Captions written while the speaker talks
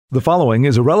The following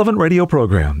is a relevant radio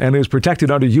program and is protected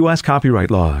under U.S.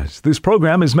 copyright laws. This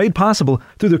program is made possible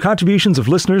through the contributions of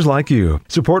listeners like you.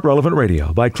 Support Relevant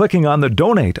Radio by clicking on the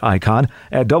donate icon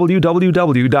at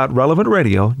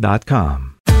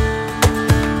www.relevantradio.com.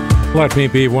 Let me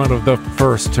be one of the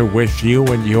first to wish you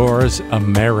and yours a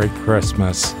Merry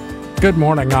Christmas. Good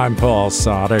morning, I'm Paul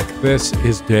Sadek. This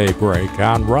is Daybreak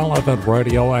on Relevant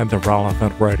Radio and the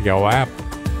Relevant Radio app.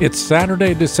 It's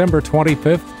Saturday, December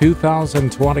 25th,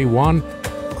 2021,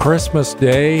 Christmas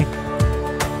Day.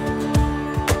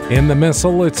 In the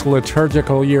Missal, it's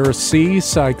liturgical year C,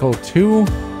 cycle 2.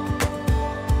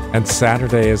 And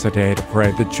Saturday is a day to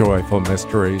pray the joyful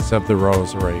mysteries of the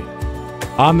Rosary.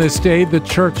 On this day, the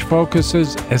Church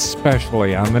focuses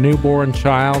especially on the newborn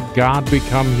child, God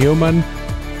become human,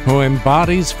 who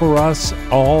embodies for us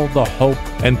all the hope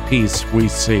and peace we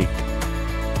seek.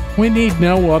 We need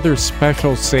no other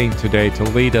special saint today to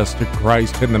lead us to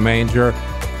Christ in the manger,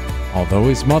 although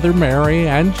his mother Mary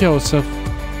and Joseph,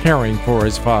 caring for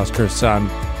his foster son,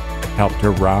 helped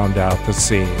to round out the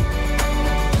scene.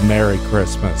 Merry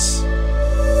Christmas.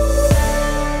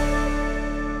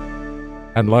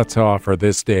 And let's offer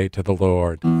this day to the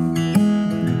Lord.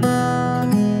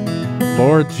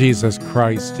 Lord Jesus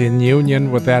Christ, in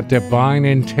union with that divine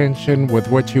intention with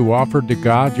which you offered to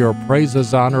God your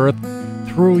praises on earth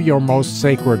through your most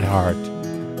sacred heart,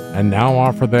 and now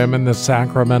offer them in the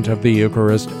sacrament of the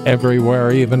Eucharist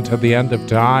everywhere, even to the end of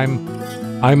time,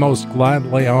 I most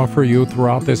gladly offer you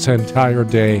throughout this entire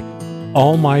day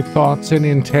all my thoughts and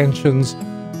intentions,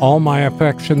 all my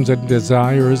affections and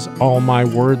desires, all my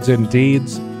words and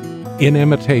deeds, in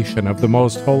imitation of the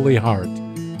most holy heart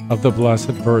of the Blessed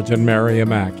Virgin Mary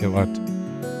Immaculate.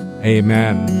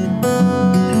 Amen.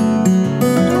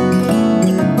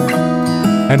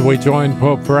 And we join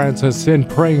Pope Francis in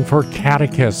praying for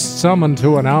catechists summoned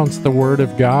to announce the Word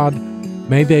of God.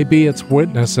 May they be its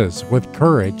witnesses with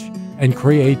courage and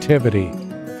creativity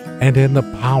and in the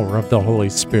power of the Holy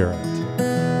Spirit.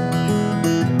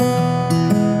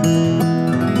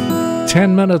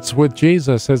 10 Minutes with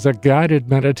Jesus is a guided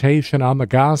meditation on the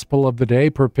Gospel of the day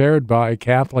prepared by a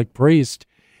Catholic priest.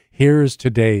 Here's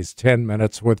today's 10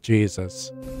 Minutes with Jesus.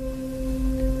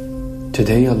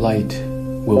 Today a light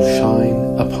will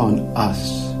shine upon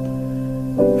us,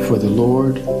 for the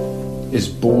Lord is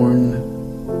born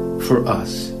for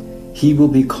us. He will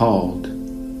be called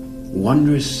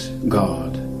Wondrous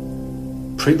God,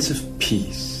 Prince of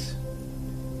Peace,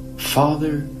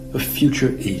 Father of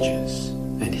future ages,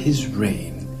 and his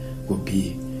reign will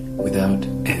be without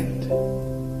end.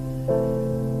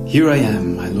 Here I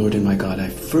am, my Lord and my God. I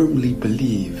firmly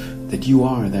believe that you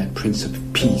are that Prince of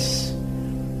Peace.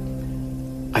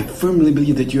 I firmly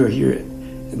believe that you are here,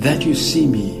 that you see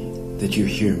me, that you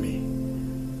hear me.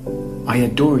 I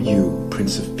adore you,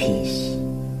 Prince of Peace,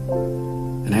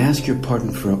 and I ask your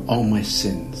pardon for all my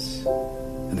sins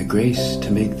and the grace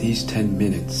to make these 10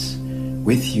 minutes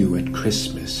with you at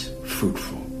Christmas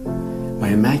fruitful. My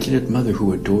Immaculate Mother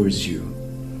who adores you,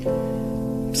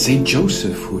 Saint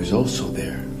Joseph who is also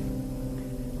there,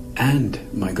 and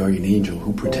my guardian angel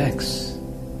who protects,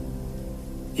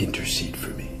 intercede for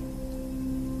me.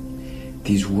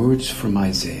 These words from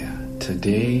Isaiah,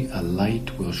 today a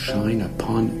light will shine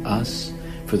upon us,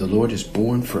 for the Lord is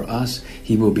born for us.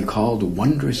 He will be called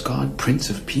Wondrous God,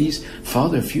 Prince of Peace,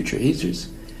 Father of future ages.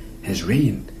 His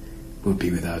reign will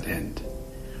be without end.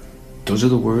 Those are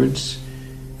the words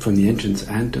from the entrance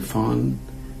antiphon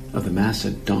of the Mass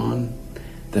at dawn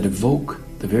that evoke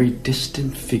the very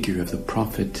distant figure of the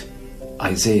prophet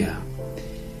Isaiah.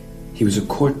 He was a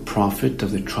court prophet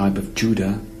of the tribe of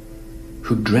Judah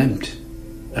who dreamt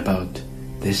about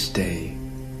this day,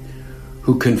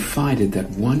 who confided that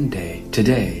one day,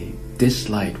 today, this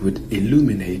light would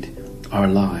illuminate our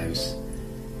lives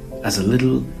as a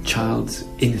little child's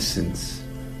innocence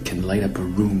can light up a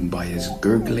room by his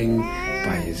gurgling,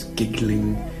 by his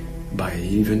giggling, by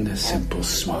even a simple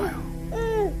smile.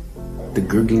 The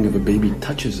gurgling of a baby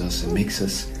touches us and makes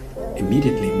us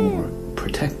immediately more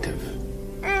protective.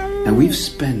 Now we've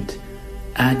spent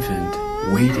Advent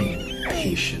waiting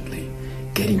patiently,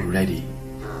 getting ready.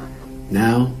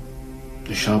 Now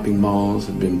the shopping malls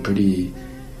have been pretty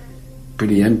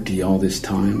empty all this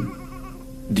time.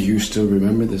 Do you still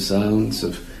remember the sounds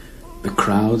of the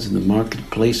crowds in the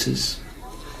marketplaces?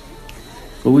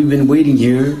 Well, we've been waiting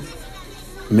here,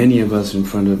 many of us in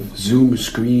front of Zoom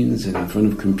screens and in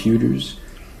front of computers,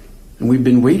 and we've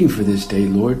been waiting for this day,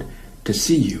 Lord, to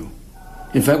see you.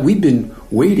 In fact, we've been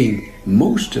waiting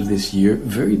most of this year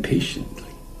very patiently.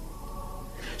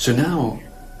 So now,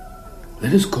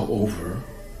 let us go over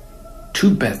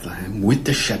to Bethlehem with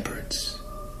the shepherds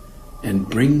and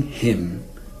bring him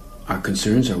our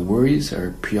concerns, our worries,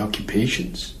 our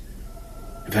preoccupations.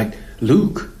 In fact,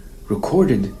 Luke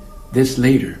recorded this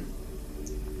later,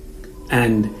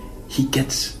 and he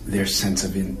gets their sense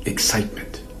of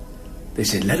excitement. They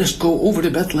say, let us go over to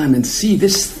Bethlehem and see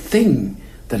this thing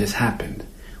that has happened,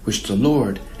 which the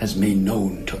Lord has made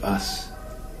known to us.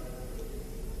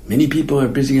 Many people are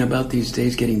busy about these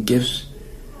days getting gifts,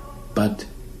 but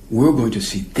we're going to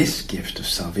see this gift of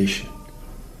salvation.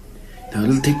 Now,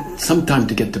 it'll take some time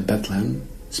to get to Bethlehem.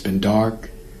 It's been dark,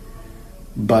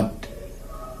 but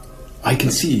I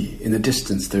can see in the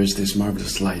distance there's this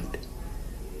marvelous light,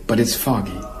 but it's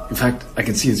foggy. In fact, I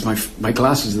can see it's my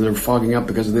glasses that are fogging up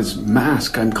because of this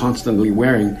mask I'm constantly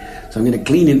wearing. So I'm going to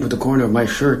clean it with the corner of my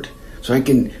shirt so I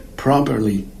can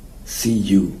properly see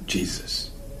you,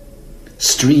 Jesus.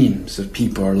 Streams of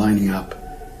people are lining up.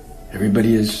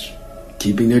 Everybody is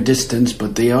keeping their distance,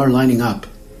 but they are lining up.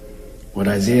 What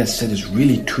Isaiah said is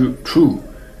really true.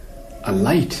 A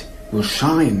light will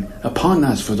shine upon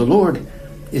us, for the Lord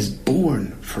is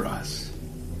born for us.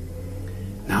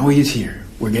 Now he is here.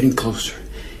 We're getting closer.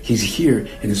 He's here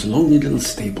in his lonely little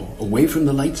stable, away from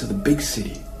the lights of the big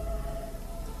city.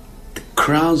 The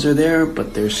crowds are there,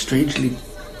 but they're strangely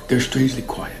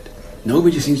quiet.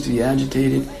 Nobody seems to be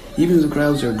agitated. Even if the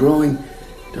crowds are growing,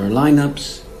 there are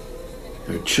lineups,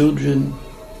 there are children,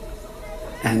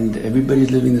 and everybody's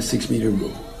living the 6-meter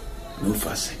rule. No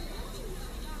fussing.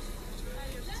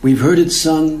 We've heard it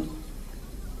sung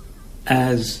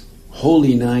as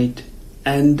Holy Night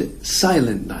and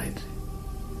Silent Night.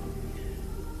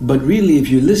 But really, if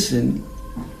you listen,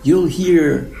 you'll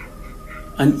hear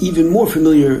an even more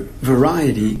familiar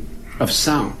variety of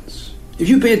sounds. If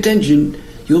you pay attention,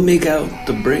 you'll make out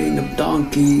the braying of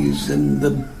donkeys and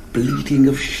the bleating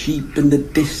of sheep in the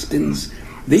distance.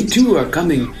 They too are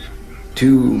coming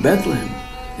to Bethlehem,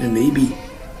 and maybe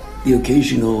the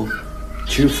occasional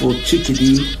cheerful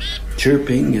chickadee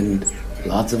chirping and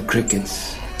lots of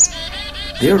crickets.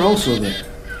 They're also there.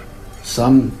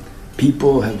 Some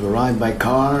people have arrived by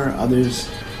car, others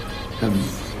have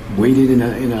waited in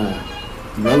a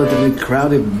relatively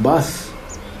crowded bus.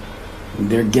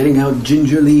 They're getting out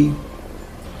gingerly,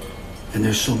 and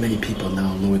there's so many people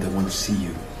now, Lord, that want to see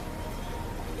you.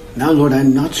 Now, Lord,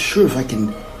 I'm not sure if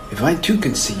I too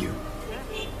can see you.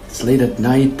 It's late at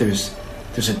night, there's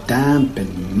a damp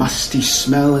and musty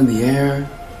smell in the air.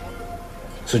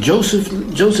 So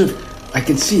Joseph, I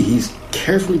can see he's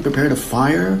carefully prepared a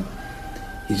fire.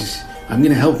 I'm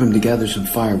going to help him to gather some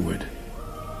firewood.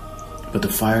 But the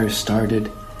fire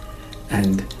started,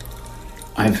 and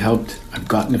I've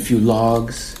gotten a few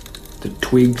logs. The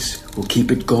twigs will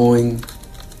keep it going.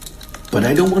 But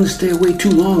I don't want to stay away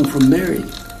too long from Mary.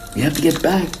 We have to get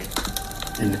back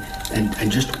and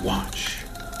just watch.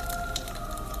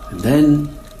 And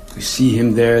then we see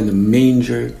him there in the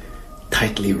manger,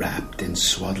 tightly wrapped in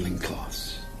swaddling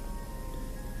cloths.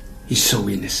 He's so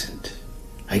innocent.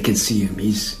 I can see him.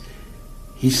 He's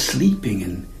sleeping,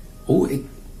 and it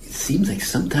seems like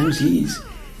sometimes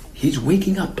he's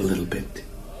waking up a little bit.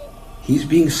 He's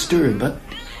being stirred, but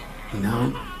he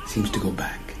now seems to go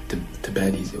back to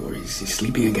bed, or he's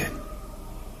sleeping again.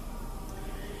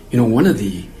 You know,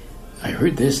 I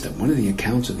heard that one of the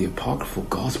accounts of the Apocryphal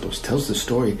Gospels tells the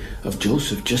story of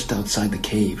Joseph just outside the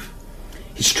cave.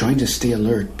 He's trying to stay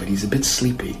alert, but he's a bit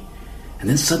sleepy. And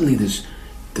then suddenly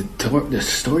the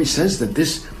story says that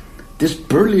this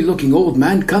burly-looking old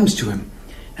man comes to him,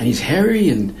 and he's hairy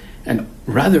and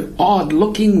rather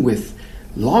odd-looking, with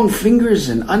long fingers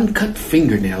and uncut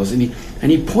fingernails, and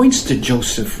he points to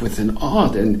Joseph with an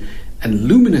odd and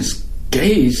luminous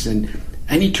gaze, and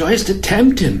he tries to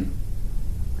tempt him.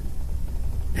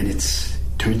 And it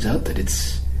turns out that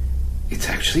it's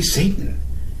actually Satan.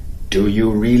 Do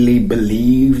you really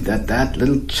believe that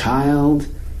little child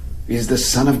is the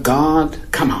Son of God?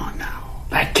 Come on now,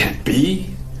 that can't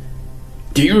be.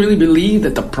 Do you really believe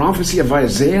that the prophecy of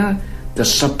Isaiah, the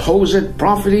supposed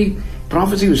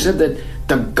prophecy who said that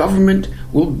the government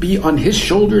will be on his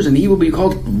shoulders and he will be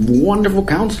called Wonderful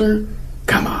Counselor?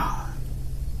 Come on.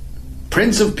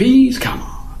 Prince of Peace? Come on.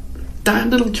 That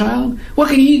little child? What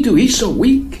can he do? He's so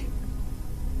weak.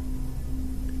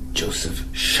 Joseph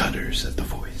shudders at the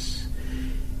voice.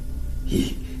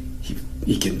 He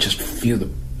can just feel the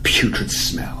putrid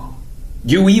smell.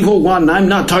 You evil one, I'm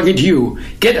not talking to you.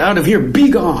 Get out of here, be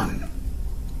gone.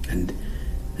 And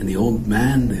the old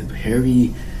man, the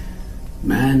hairy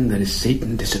man that is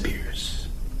Satan, disappears.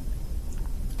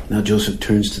 Now Joseph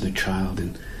turns to the child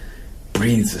and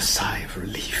breathes a sigh of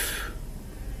relief.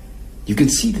 You can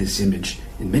see this image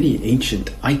in many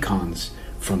ancient icons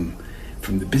from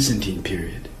the Byzantine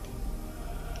period.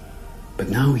 But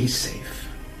now he's safe.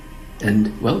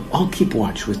 And, well, I'll keep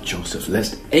watch with Joseph,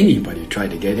 lest anybody try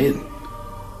to get in.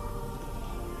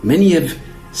 Many have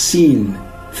seen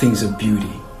things of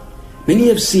beauty. Many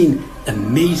have seen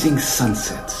amazing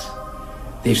sunsets.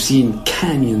 They've seen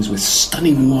canyons with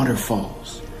stunning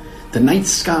waterfalls, the night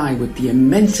sky with the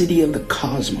immensity of the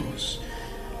cosmos,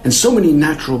 and so many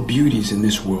natural beauties in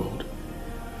this world.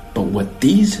 But what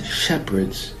these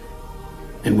shepherds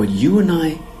and what you and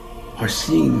I are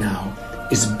seeing now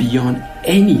is beyond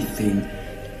anything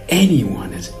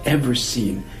anyone has ever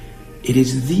seen. It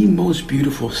is the most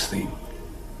beautiful thing.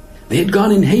 They had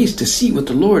gone in haste to see what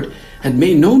the Lord had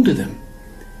made known to them.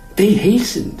 They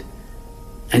hastened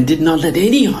and did not let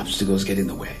any obstacles get in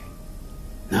the way.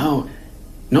 Now,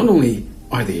 not only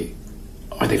are they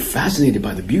fascinated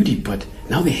by the beauty, but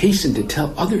now they hasten to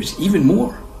tell others even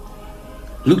more.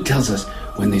 Luke tells us,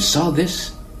 when they saw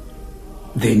this,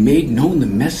 they made known the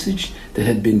message that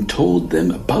had been told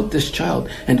them about this child,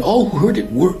 and all who heard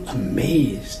it were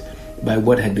amazed by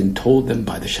what had been told them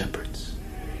by the shepherds.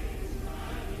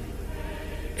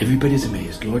 Everybody's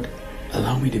amazed. Lord,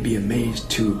 allow me to be amazed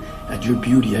too at your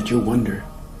beauty, at your wonder.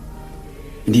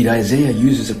 Indeed, Isaiah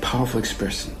uses a powerful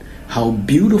expression. How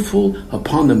beautiful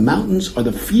upon the mountains are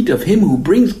the feet of him who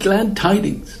brings glad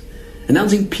tidings,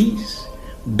 announcing peace,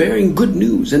 bearing good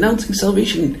news, announcing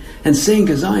salvation, and saying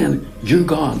to Zion, your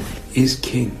God is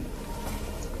King.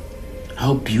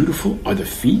 How beautiful are the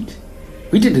feet?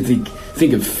 We tend to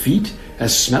think of feet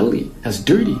as smelly, as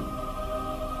dirty.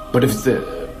 But if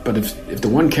the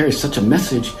one carries such a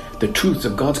message, the truth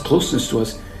of God's closeness to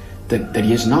us, that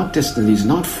he is not distant, he is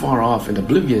not far off and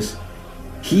oblivious,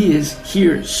 he is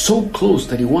here so close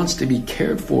that he wants to be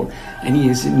cared for, and he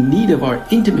is in need of our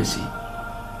intimacy.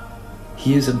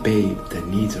 He is a babe that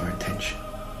needs our attention.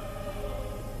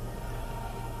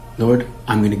 Lord,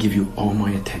 I'm going to give you all my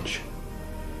attention.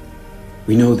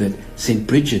 We know that St.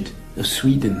 Bridget of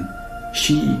Sweden,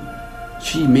 she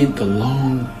made the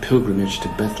long pilgrimage to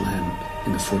Bethlehem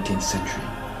in the 14th century.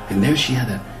 And there she had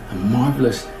a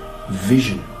marvelous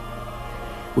vision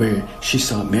where she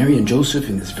saw Mary and Joseph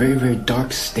in this very, very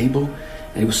dark stable.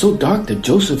 And it was so dark that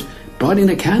Joseph brought in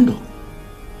a candle.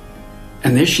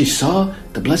 And there she saw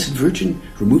the Blessed Virgin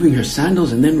removing her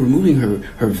sandals and then removing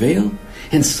her veil.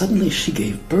 And suddenly she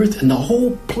gave birth, and the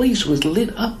whole place was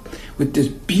lit up with this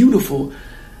beautiful,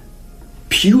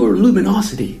 pure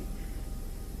luminosity.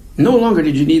 No longer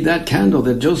did you need that candle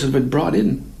that Joseph had brought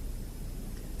in.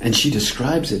 And she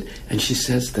describes it, and she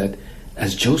says that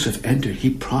as Joseph entered, he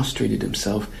prostrated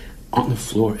himself on the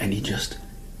floor, and he just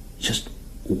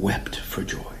wept for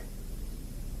joy.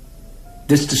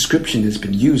 This description has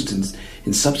been used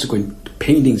in subsequent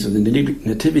paintings of the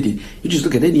Nativity. You just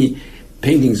look at any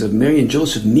paintings of Mary and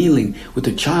Joseph kneeling with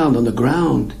the child on the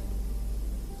ground,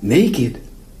 naked,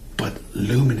 but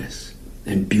luminous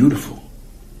and beautiful.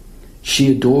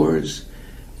 She adores,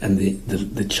 and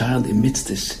the child emits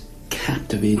this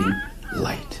captivating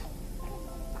light.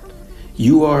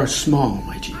 You are small,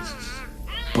 my Jesus,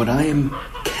 but I am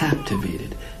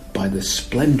captivated by the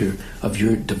splendor of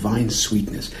your divine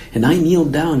sweetness. And I kneel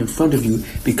down in front of you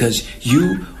because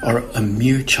you are a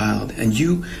mere child, and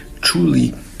you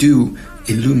truly do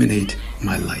illuminate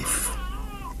my life.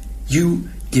 You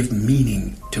give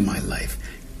meaning to my life.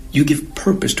 You give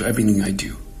purpose to everything I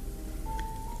do.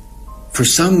 For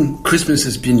some, Christmas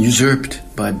has been usurped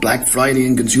by Black Friday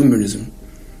and consumerism.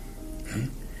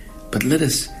 But let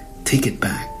us take it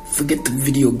back. Forget the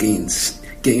video games,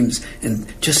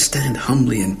 and just stand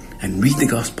humbly and read the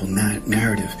gospel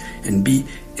narrative and be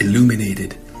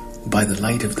illuminated by the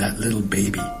light of that little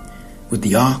baby. With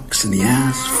the ox and the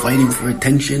ass fighting for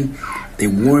attention, they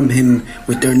warm him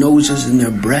with their noses and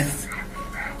their breath.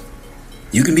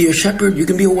 You can be a shepherd, you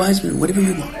can be a wise man, whatever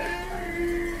you want.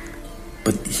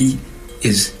 But he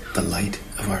is the light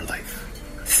of our life.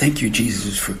 Thank you,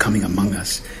 Jesus, for coming among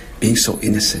us, being so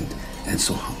innocent and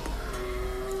so humble.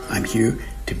 I'm here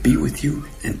to be with you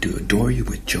and to adore you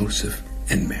with Joseph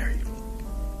and Mary.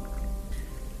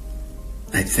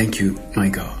 I thank you, my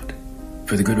God,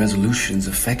 for the good resolutions,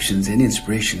 affections, and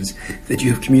inspirations that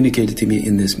you have communicated to me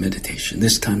in this meditation,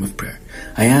 this time of prayer.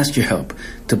 I ask your help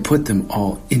to put them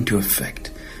all into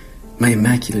effect. My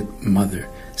Immaculate Mother,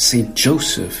 Saint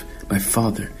Joseph, my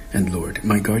Father and Lord,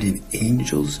 my guardian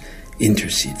angels,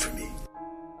 intercede for me.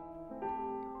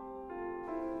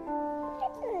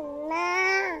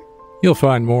 You'll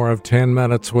find more of 10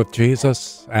 Minutes with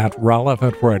Jesus at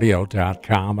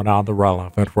relevantradio.com and on the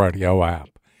Relevant Radio app.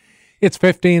 It's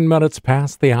 15 minutes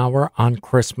past the hour on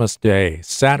Christmas Day,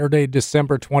 Saturday,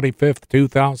 December 25th,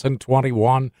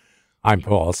 2021. I'm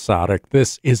Paul Sadek.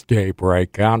 This is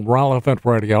Daybreak on Relevant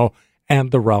Radio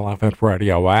and the Relevant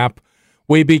Radio app.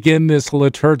 We begin this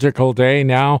liturgical day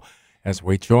now as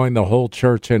we join the whole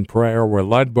church in prayer. We're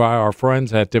led by our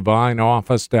friends at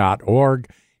divineoffice.org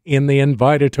in the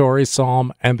invitatory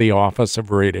psalm and the office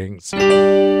of readings.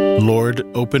 Lord,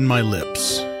 open my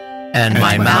lips, and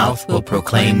my mouth will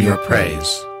proclaim your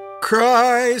praise.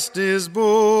 Christ is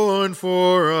born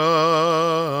for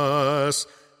us.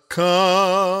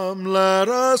 Come, let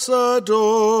us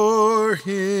adore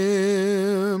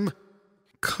him.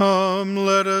 Come,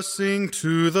 let us sing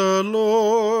to the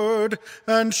Lord,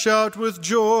 and shout with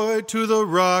joy to the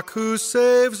rock who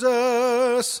saves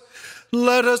us.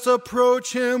 Let us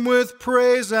approach him with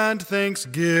praise and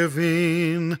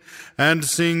thanksgiving, and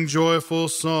sing joyful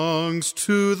songs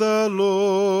to the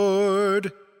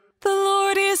Lord. The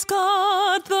Lord is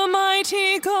God, the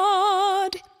mighty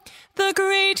God, the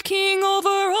great King over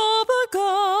all the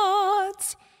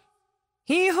gods.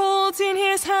 He holds in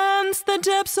his hands the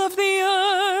depths of the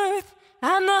earth,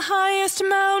 and the highest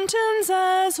mountains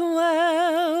as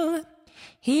well.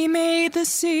 He made the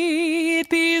sea, it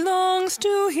belongs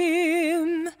to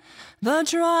him, the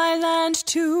dry land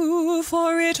too,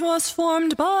 for it was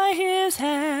formed by his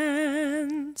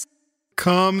hands.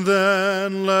 Come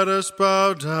then, let us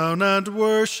bow down and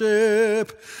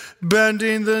worship,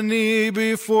 bending the knee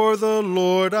before the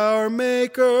Lord our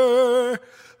Maker.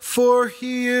 For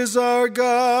he is our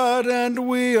God, and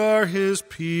we are his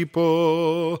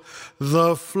people,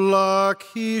 the flock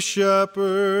he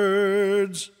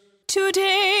shepherds.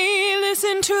 Today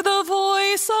listen to the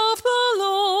voice of the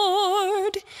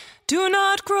Lord. Do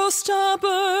not grow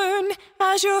stubborn,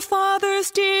 as your fathers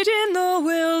did in the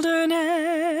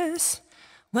wilderness.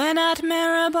 When at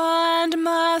Meribah and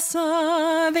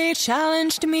Massah they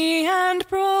challenged me and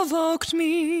provoked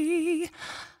me,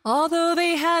 although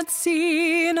they had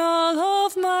seen all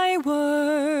of my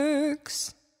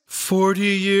works. 40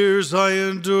 years I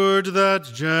endured that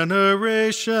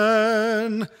generation.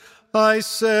 I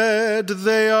said,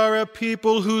 they are a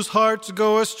people whose hearts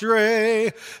go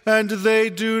astray, and they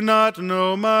do not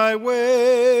know my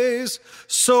ways.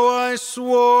 So I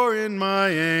swore in my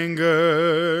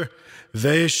anger,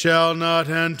 they shall not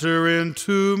enter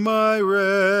into my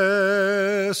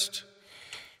rest.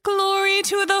 Glory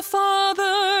to the Father,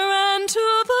 and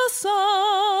to the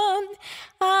Son,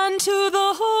 and to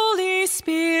the Holy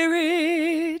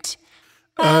Spirit,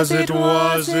 as it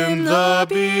was in the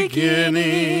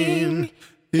beginning,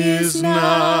 is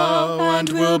now, and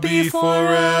will be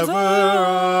forever.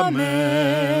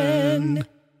 Amen.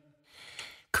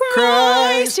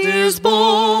 Christ is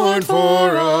born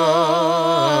for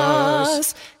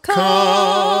us.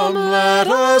 Come, let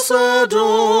us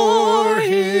adore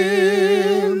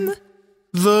him.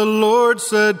 The Lord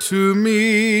said to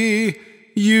me,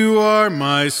 you are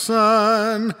my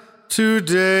son.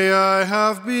 Today I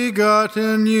have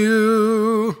begotten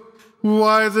you.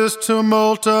 Why this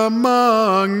tumult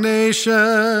among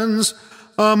nations,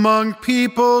 among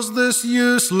peoples this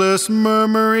useless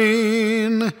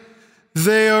murmuring?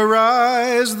 They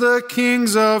arise, the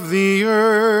kings of the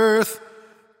earth.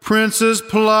 Princes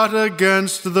plot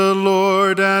against the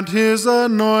Lord and his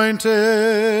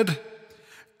anointed.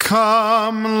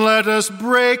 Come, let us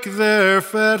break their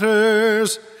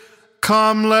fetters.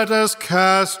 Come, let us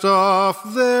cast off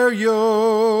their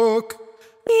yoke.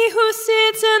 He who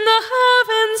sits in the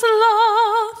heavens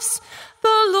laughs.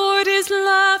 The Lord is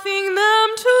laughing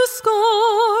them to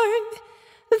scorn.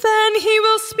 Then he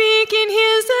will speak in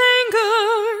his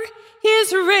anger.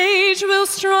 His rage will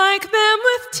strike them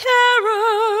with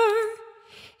terror.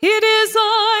 It is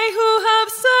I who have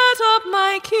set up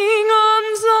my King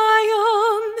on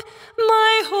Zion,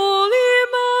 my holy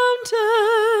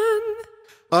mountain.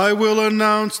 I will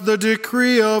announce the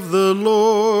decree of the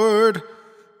Lord.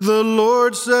 The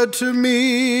Lord said to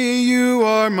me, you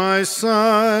are my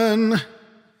son.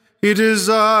 It is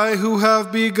I who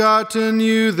have begotten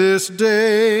you this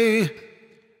day.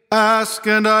 Ask,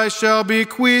 and I shall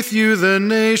bequeath you the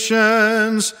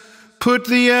nations. Put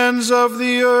the ends of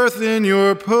the earth in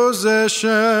your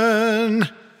possession.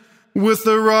 With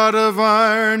the rod of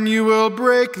iron you will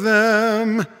break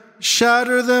them,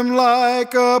 shatter them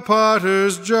like a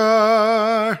potter's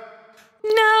jar.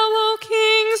 Now, O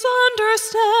kings,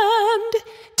 understand.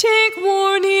 Take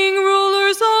warning,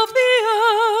 rulers of the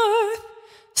earth.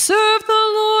 Serve the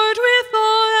Lord with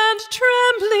awe and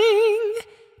trembling.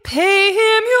 Pay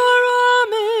him your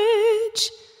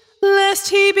homage, lest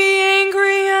he be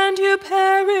angry and you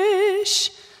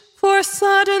perish, for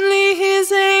suddenly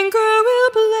his anger will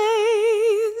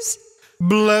blaze.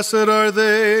 Blessed are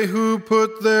they who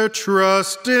put their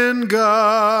trust in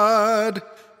God.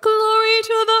 Glory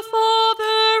to the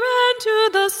Father, and to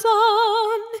the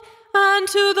Son, and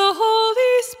to the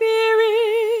Holy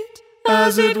Spirit,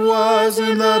 as it was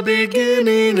in the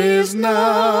beginning, is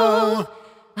now,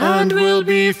 and will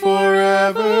be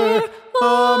forever.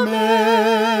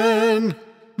 Amen.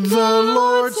 The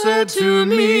Lord said to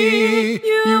me,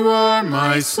 You are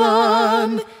my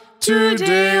Son.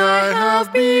 Today I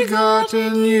have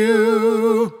begotten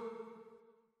you.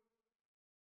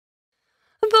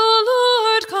 The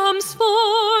Lord comes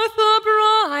forth, the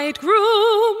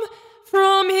bridegroom,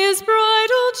 from his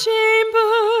bridal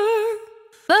chamber.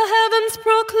 The heavens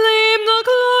proclaim the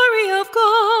glory of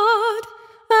God,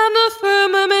 and the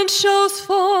firmament shows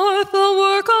forth the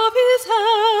work of his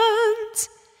hands.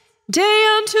 Day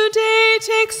unto day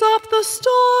takes up the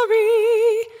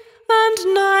story, and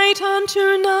night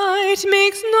unto night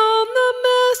makes known the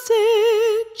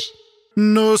message.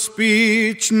 No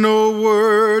speech, no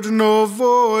word, no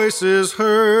voice is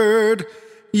heard,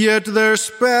 yet their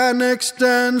span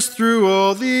extends through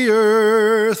all the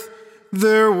earth,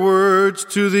 their words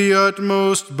to the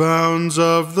utmost bounds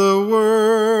of the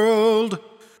world.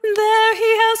 There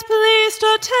he has placed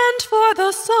a tent for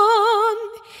the sun.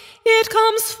 It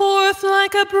comes forth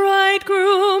like a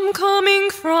bridegroom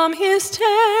coming from his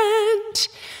tent,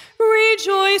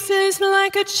 rejoices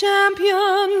like a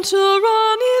champion to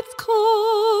run its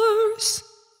course.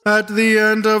 At the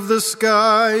end of the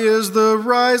sky is the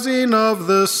rising of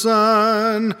the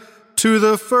sun. To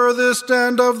the furthest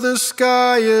end of the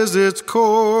sky is its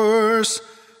course.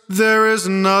 There is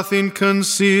nothing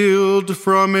concealed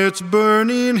from its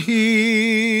burning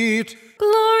heat.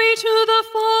 Glory to the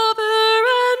Father,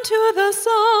 and to the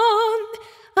Son,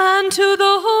 and to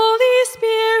the Holy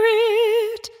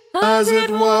Spirit, as it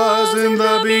was in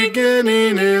the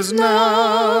beginning, is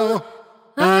now,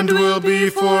 and will be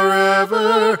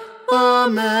forever.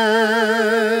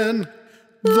 Amen.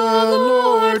 The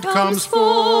Lord comes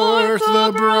forth,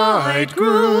 the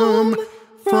bridegroom,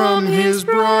 from his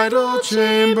bridal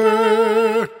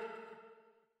chamber.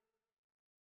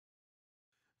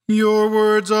 Your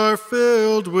words are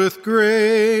filled with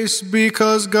grace,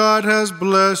 because God has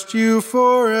blessed you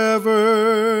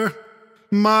forever.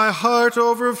 My heart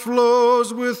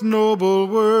overflows with noble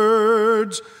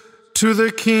words. To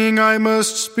the King I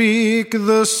must speak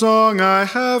the song I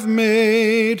have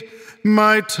made,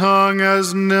 my tongue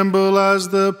as nimble as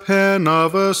the pen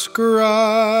of a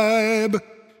scribe.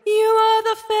 You are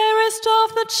the fairest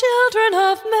of the children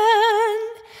of men,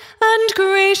 and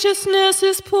graciousness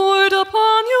is poured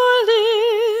upon your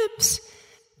lips,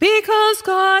 because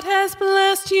God has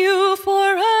blessed you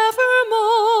forevermore.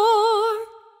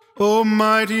 O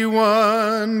mighty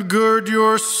one, gird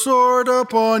your sword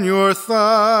upon your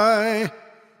thigh.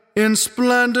 In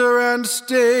splendor and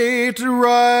state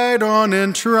ride on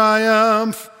in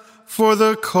triumph, for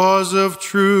the cause of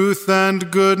truth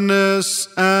and goodness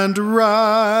and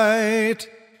right.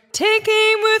 Take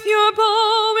aim with your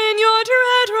bow in your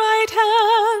dread right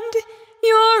hand.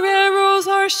 Your arrows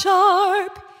are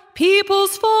sharp,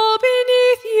 peoples fall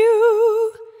beneath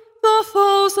you. The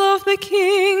foes of the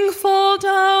King fall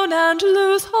down and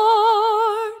lose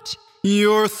heart.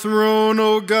 Your throne,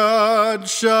 O God,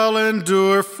 shall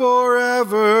endure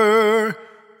forever.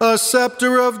 A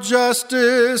scepter of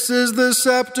justice is the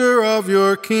scepter of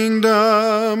your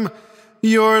kingdom.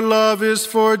 Your love is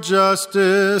for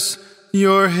justice,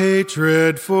 your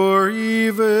hatred for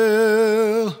evil.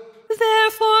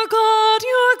 Therefore God,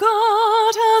 your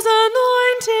God, has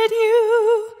anointed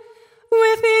you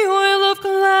with the oil of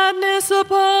gladness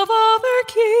above other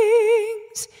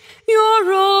kings. Your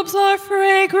robes are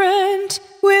fragrant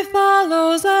with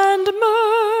aloes and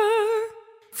myrrh.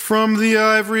 From the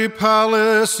ivory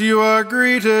palace you are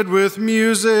greeted with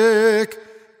music.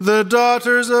 The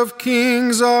daughters of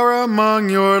kings are among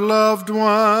your loved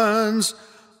ones.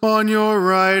 On your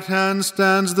right hand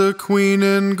stands the queen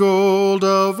in gold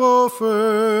of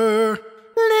Ophir.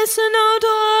 Listen, O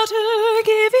daughter,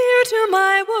 give ear to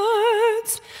my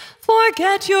words.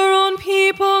 Forget your own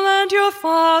people and your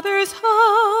father's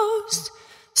house.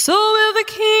 So will the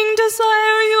King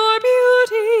desire your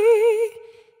beauty.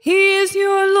 He is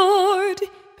your Lord,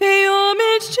 pay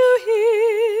homage to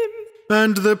him.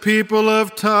 And the people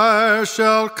of Tyre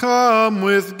shall come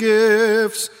with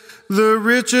gifts. The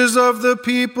riches of the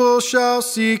people shall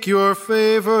seek your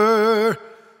favor.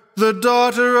 The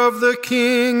daughter of the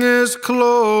King is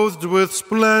clothed with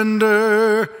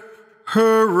splendor,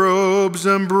 her robes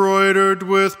embroidered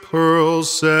with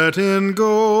pearls set in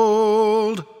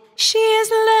gold. She is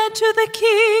led to the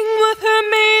King with her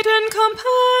maiden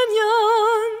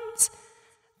companions.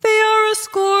 They are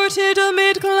escorted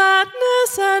amid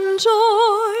gladness and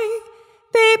joy.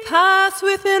 They pass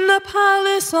within the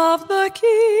palace of the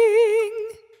King.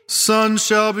 Sons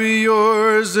shall be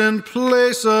yours in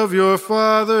place of your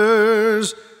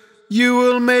fathers. You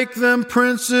will make them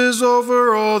princes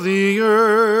over all the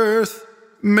earth.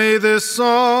 May this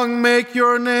song make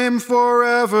your name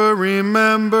forever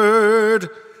remembered.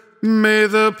 May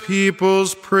the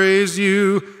peoples praise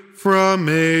you from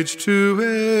age to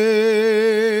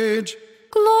age.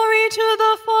 Glory to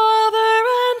the Father,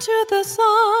 and to the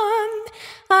Son,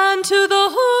 and to the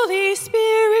Holy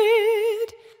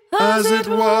Spirit, as it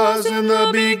was in the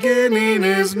beginning,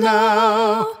 is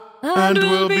now, and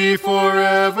will be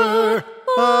forever.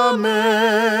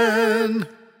 Amen.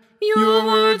 Your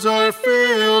words are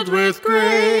filled with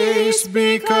grace,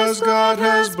 because God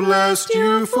has blessed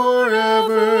you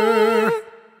forever.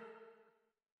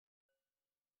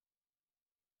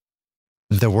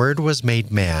 The Word was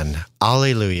made man.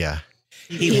 Alleluia.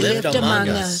 He lived among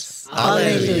us.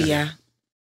 Alleluia.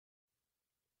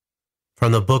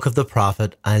 From the book of the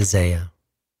prophet Isaiah.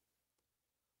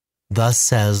 Thus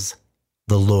says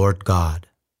the Lord God.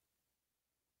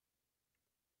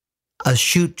 A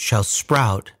shoot shall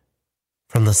sprout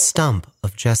from the stump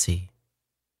of Jesse,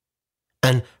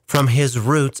 and from his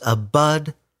roots a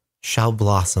bud shall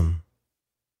blossom.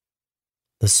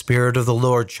 The Spirit of the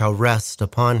Lord shall rest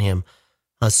upon him,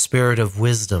 a spirit of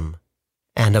wisdom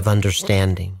and of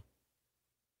understanding,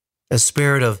 a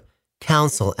spirit of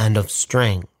counsel and of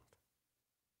strength,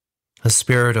 a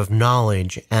spirit of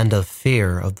knowledge and of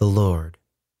fear of the Lord.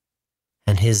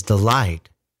 And his delight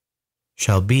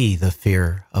shall be the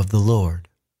fear of the Lord.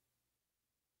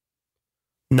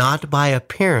 Not by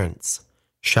appearance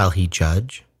shall he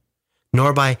judge,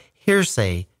 nor by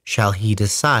hearsay shall he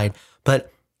decide,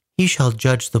 but he shall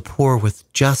judge the poor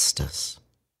with justice,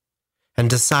 and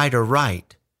decide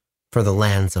aright for the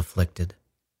lands afflicted.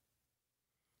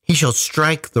 He shall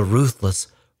strike the ruthless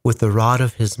with the rod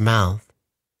of his mouth,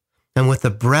 and with the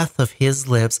breath of his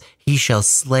lips he shall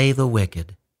slay the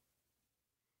wicked.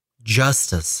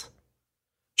 Justice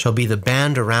shall be the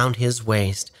band around his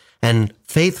waist, and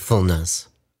faithfulness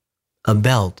a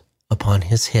belt upon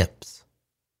his hips.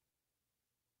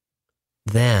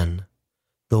 Then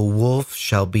the wolf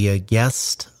shall be a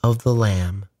guest of the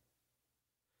lamb,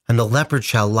 and the leopard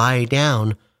shall lie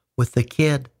down with the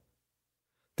kid.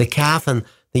 The calf and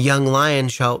the young lion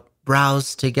shall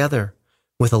browse together,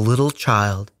 with a little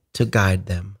child to guide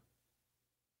them.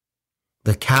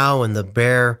 The cow and the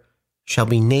bear shall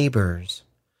be neighbors.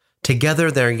 Together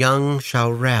their young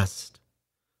shall rest.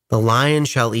 The lion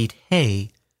shall eat hay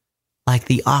like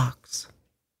the ox.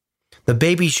 The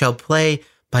baby shall play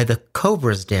by the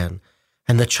cobra's den,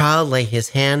 and the child lay his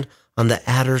hand on the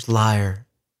adder's lyre.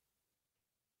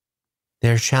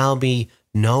 There shall be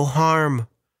no harm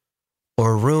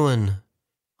or ruin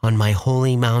on my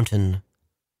holy mountain,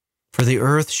 for the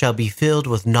earth shall be filled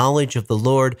with knowledge of the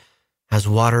Lord as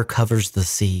water covers the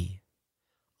sea.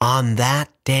 On that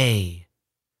day,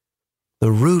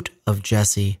 the root of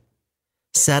Jesse,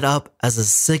 set up as a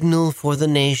signal for the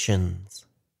nations.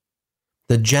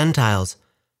 The Gentiles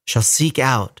shall seek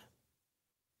out,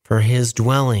 for his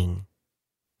dwelling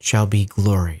shall be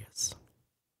glorious.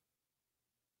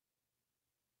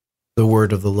 The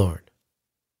word of the Lord.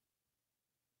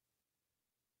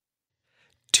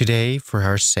 Today, for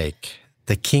our sake,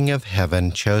 the King of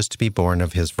Heaven chose to be born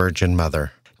of his Virgin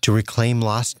Mother, to reclaim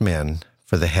lost men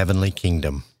for the heavenly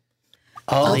kingdom.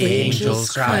 All the angels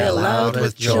cry aloud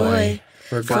with joy,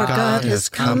 for God has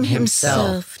come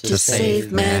himself to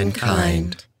save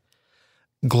mankind.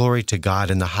 Glory to God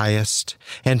in the highest,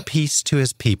 and peace to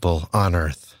his people on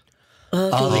earth.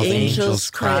 All the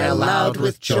angels cry aloud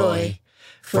with joy,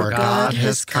 for God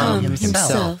has come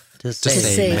himself to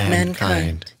save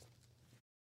mankind.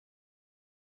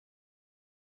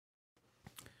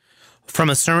 From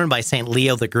a sermon by St.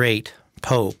 Leo the Great,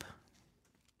 Pope.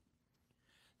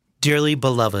 Dearly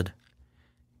beloved,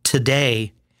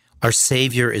 today our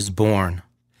Savior is born.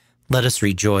 Let us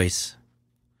rejoice.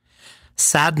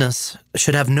 Sadness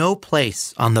should have no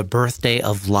place on the birthday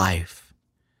of life.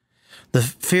 The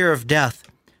fear of death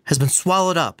has been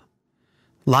swallowed up.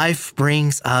 Life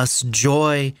brings us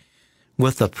joy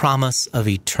with the promise of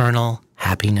eternal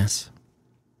happiness.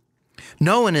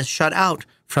 No one is shut out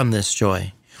from this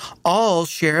joy. All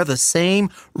share the same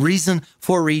reason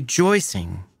for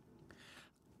rejoicing.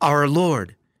 Our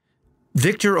Lord,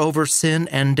 victor over sin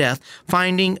and death,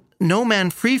 finding no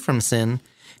man free from sin,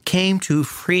 came to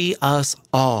free us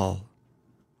all.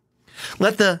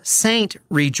 Let the saint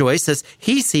rejoice as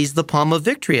he sees the palm of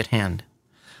victory at hand.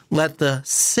 Let the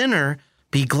sinner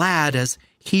be glad as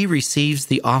he receives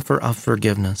the offer of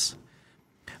forgiveness.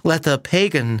 Let the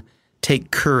pagan take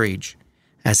courage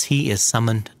as he is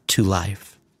summoned to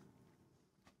life.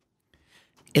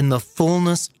 in the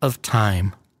fullness of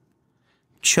time,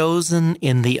 chosen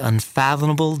in the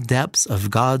unfathomable depths of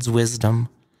God's wisdom,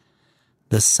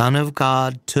 the Son of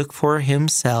God took for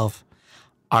himself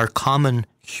our common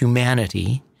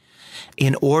humanity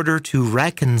in order to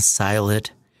reconcile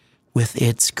it with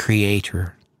its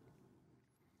Creator.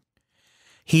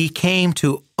 He came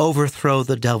to overthrow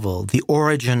the devil, the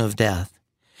origin of death,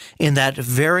 in that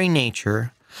very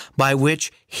nature by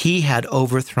which he had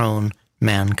overthrown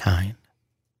mankind.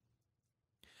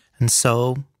 And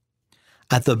so,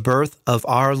 at the birth of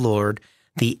our Lord,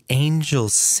 the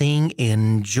angels sing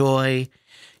in joy,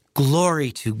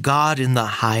 "Glory to God in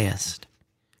the highest."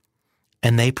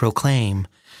 And they proclaim,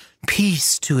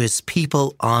 "Peace to his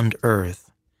people on earth,"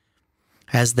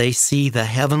 as they see the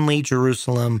heavenly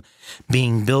Jerusalem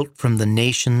being built from the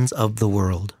nations of the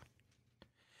world.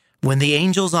 When the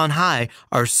angels on high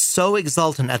are so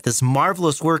exultant at this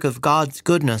marvelous work of God's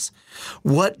goodness,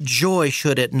 what joy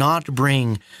should it not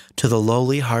bring to the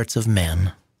lowly hearts of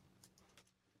men?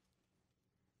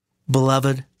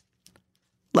 Beloved,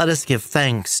 let us give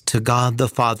thanks to God the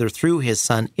Father through his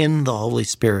Son in the Holy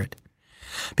Spirit,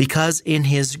 because in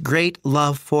his great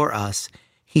love for us,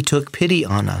 he took pity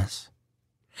on us.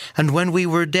 And when we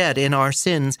were dead in our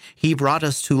sins, he brought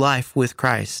us to life with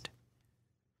Christ,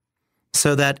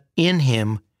 so that in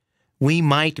him we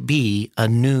might be a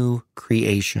new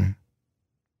creation.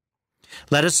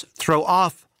 Let us throw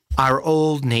off our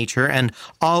old nature and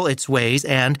all its ways,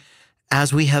 and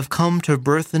as we have come to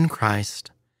birth in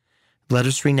Christ, let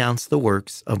us renounce the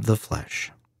works of the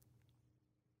flesh.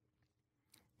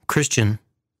 Christian,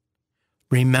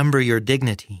 remember your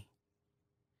dignity.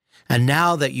 And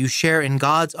now that you share in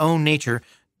God's own nature,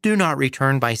 do not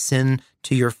return by sin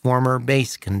to your former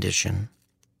base condition.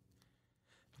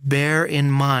 Bear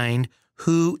in mind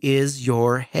who is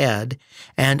your head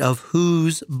and of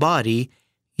whose body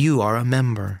you are a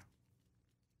member.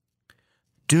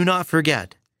 Do not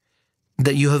forget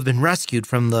that you have been rescued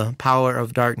from the power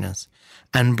of darkness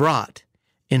and brought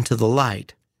into the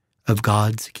light of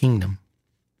God's kingdom.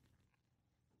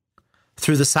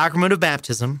 Through the sacrament of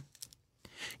baptism,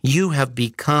 you have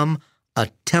become a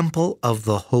temple of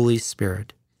the Holy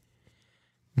Spirit.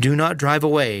 Do not drive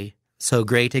away so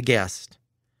great a guest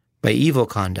by evil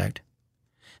conduct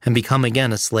and become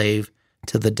again a slave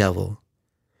to the devil.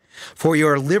 For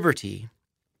your liberty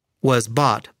was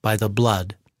bought by the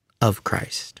blood of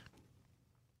Christ.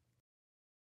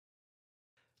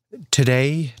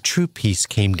 Today, true peace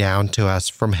came down to us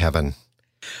from heaven.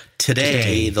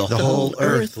 Today, the whole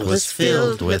earth was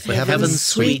filled with heaven's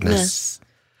sweetness.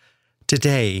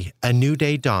 Today, a new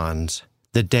day dawns,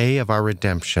 the day of our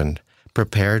redemption,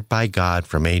 prepared by God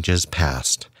from ages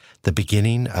past, the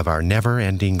beginning of our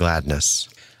never-ending gladness.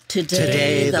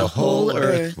 Today, the whole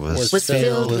earth was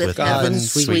filled with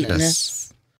heaven's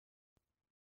sweetness.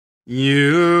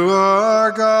 You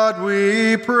are God,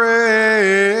 we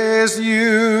praise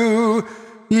you.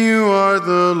 You are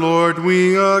the Lord,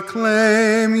 we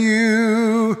acclaim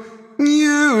you.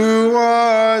 You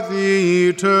are the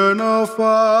eternal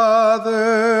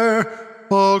Father.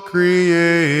 All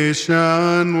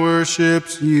creation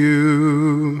worships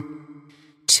you.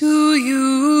 To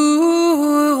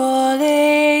you, all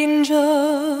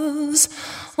angels,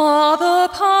 all the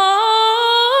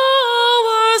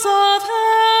powers of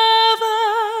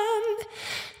heaven,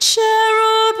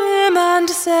 cherubim and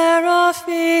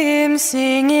seraphim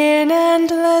sing in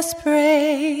endless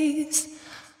praise.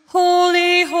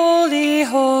 Holy, holy,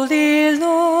 holy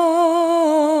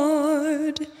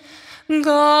Lord,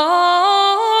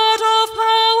 God of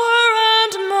power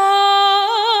and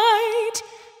might,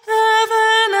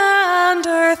 heaven and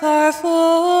earth are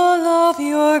full of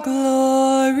your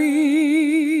glory.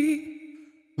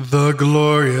 The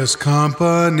glorious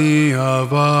company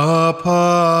of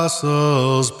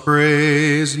apostles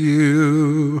praise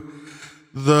you.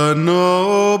 The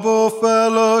noble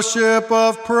fellowship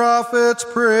of prophets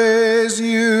praise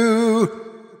you.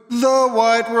 The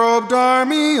white-robed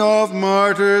army of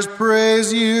martyrs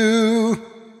praise you.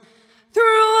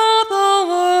 Throughout the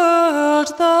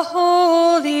world, the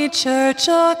Holy Church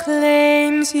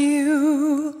acclaims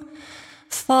you.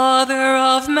 Father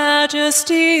of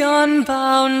majesty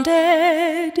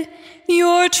unbounded,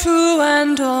 your true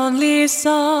and only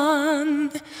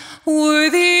Son,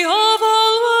 worthy of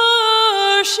all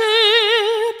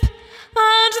worship,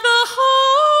 and the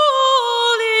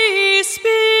Holy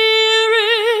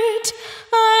Spirit,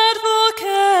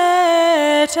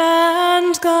 advocate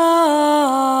and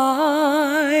guide.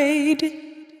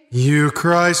 You,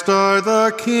 Christ, are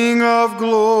the King of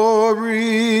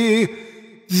glory.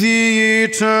 the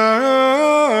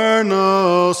eternal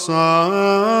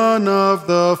Son of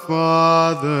the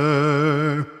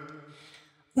Father.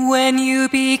 When you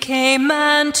became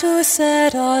man to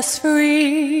set us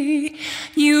free,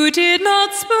 you did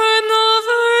not spurn the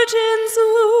virgin's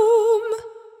womb.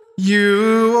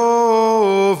 You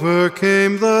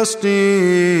overcame the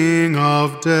sting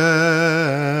of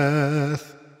death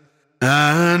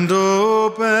and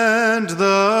opened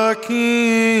the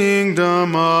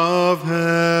kingdom of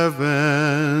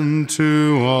heaven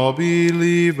to all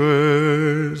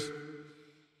believers.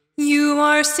 You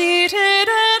are seated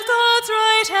at God's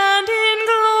right hand in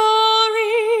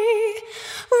glory.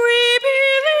 We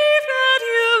believe that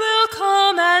you will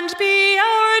come and be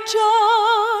our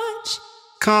judge.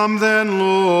 Come then,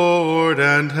 Lord,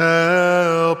 and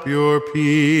help your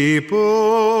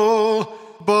people,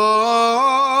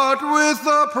 bought with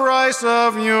the price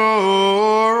of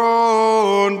your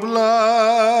own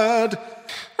blood,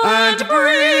 and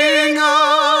bring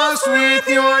us with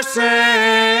your saints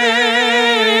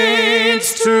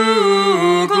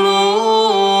to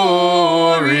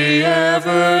glory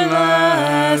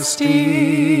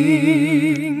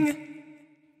everlasting.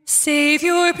 Save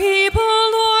your people,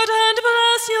 Lord, and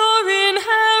bless your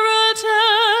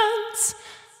inheritance.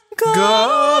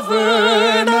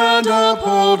 Govern and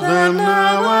uphold them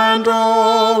now and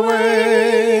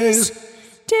always.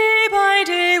 Day by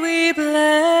day we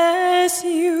bless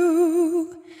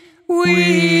you.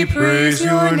 We praise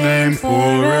your name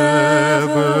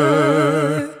forever.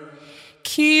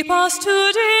 Keep us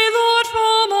today, Lord,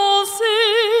 from all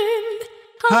sin.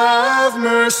 Have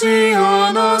mercy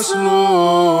on us,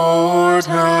 Lord,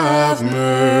 have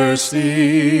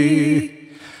mercy.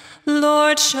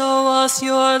 Lord, show us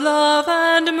your love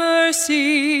and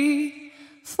mercy,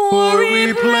 for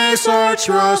we place our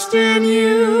trust in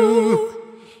you.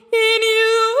 In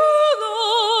you,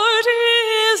 Lord,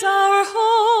 is our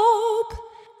hope,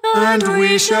 and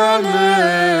we shall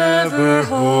never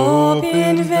hope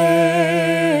in vain.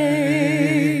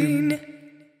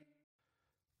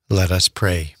 Let us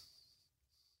pray.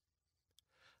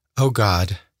 O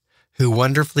God, who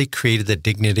wonderfully created the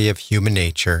dignity of human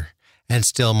nature and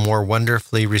still more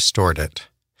wonderfully restored it,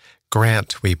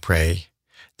 grant, we pray,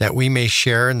 that we may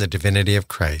share in the divinity of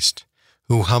Christ,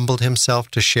 who humbled himself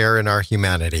to share in our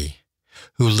humanity,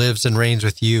 who lives and reigns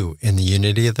with you in the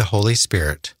unity of the Holy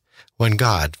Spirit, one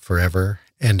God, forever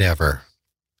and ever.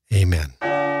 Amen.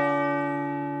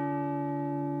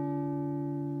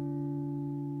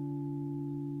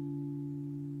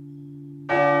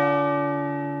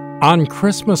 On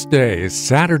Christmas Day,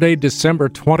 Saturday, December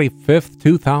 25th,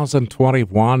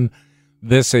 2021,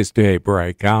 this is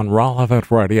Daybreak on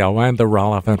Relevant Radio and the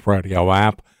Relevant Radio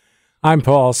app. I'm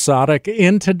Paul Sadek.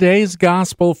 In today's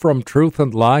Gospel from Truth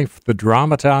and Life, the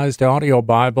dramatized audio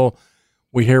Bible,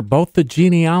 we hear both the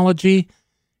genealogy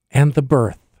and the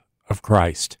birth of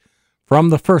Christ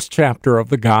from the first chapter of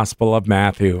the Gospel of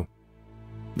Matthew.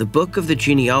 The book of the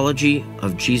genealogy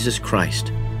of Jesus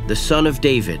Christ, the son of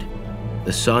David,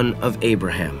 the son of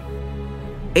Abraham.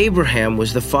 Abraham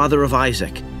was the father of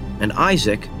Isaac, and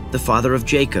Isaac the father of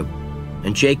Jacob,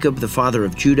 and Jacob the father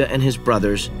of Judah and his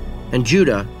brothers, and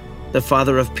Judah the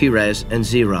father of Perez and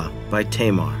Zerah by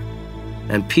Tamar,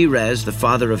 and Perez the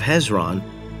father of Hezron,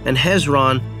 and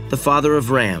Hezron the father of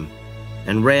Ram,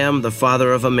 and Ram the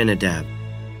father of Amminadab,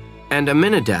 and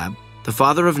Amminadab the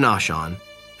father of Nahshon,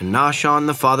 and Nahshon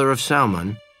the father of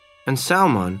Salmon, and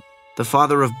Salmon the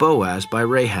father of Boaz by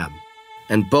Rahab,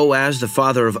 and Boaz the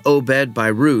father of Obed by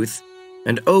Ruth,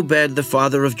 and Obed the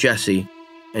father of Jesse,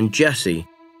 and Jesse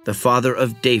the father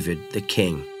of David the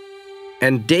king.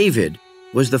 And David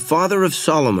was the father of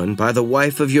Solomon by the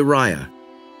wife of Uriah,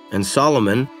 and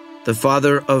Solomon the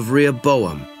father of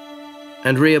Rehoboam,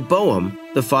 and Rehoboam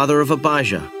the father of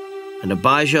Abijah, and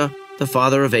Abijah the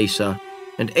father of Asa,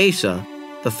 and Asa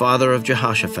the father of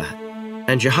Jehoshaphat,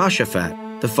 and Jehoshaphat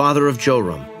the father of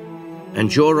Joram, and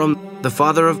Joram the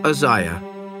father of Uzziah,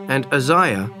 and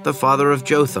Uzziah the father of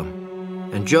Jotham,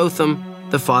 and Jotham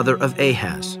the father of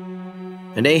Ahaz,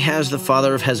 and Ahaz the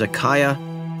father of Hezekiah,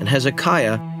 and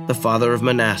Hezekiah the father of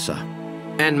Manasseh,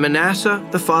 and Manasseh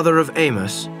the father of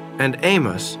Amos, and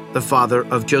Amos the father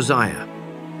of Josiah,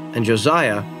 and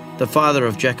Josiah the father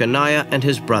of Jeconiah and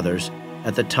his brothers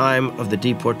at the time of the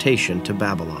deportation to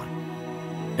Babylon.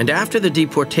 And after the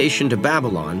deportation to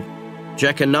Babylon,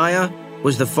 Jeconiah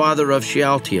was the father of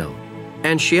Shealtiel,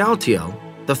 and Shealtiel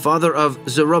the father of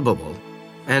Zerubbabel,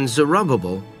 and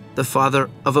Zerubbabel the father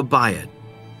of Abiad,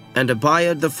 and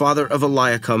Abiad the father of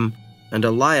Eliakim, and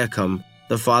Eliakim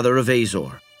the father of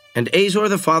Azor, and Azor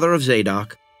the father of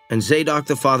Zadok, and Zadok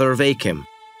the father of Achim,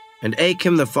 and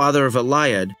Achim the father of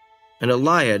Eliad, and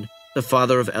Eliad the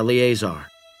father of Eleazar,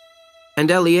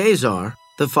 and Eleazar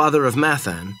the father of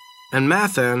Mathan, and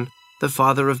Mathan the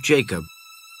father of Jacob,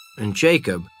 and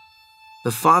Jacob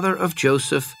the father of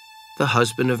Joseph, the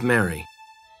husband of Mary,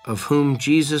 of whom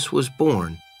Jesus was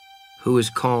born, who is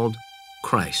called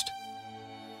Christ.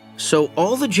 So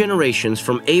all the generations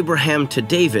from Abraham to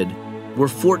David were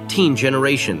 14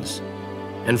 generations,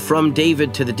 and from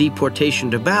David to the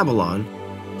deportation to Babylon,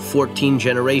 14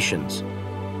 generations,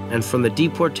 and from the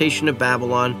deportation of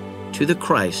Babylon to the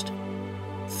Christ,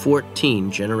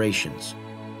 14 generations.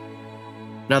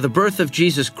 Now the birth of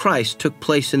Jesus Christ took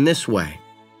place in this way.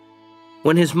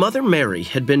 When his mother Mary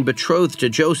had been betrothed to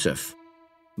Joseph,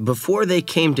 before they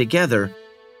came together,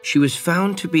 she was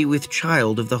found to be with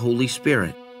child of the Holy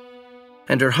Spirit.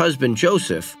 And her husband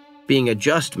Joseph, being a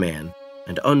just man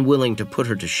and unwilling to put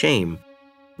her to shame,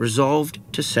 resolved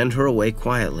to send her away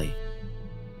quietly.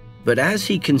 But as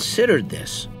he considered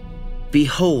this,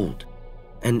 behold,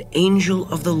 an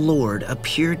angel of the Lord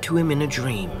appeared to him in a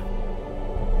dream.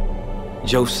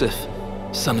 Joseph,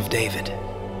 son of David,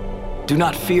 do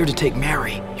not fear to take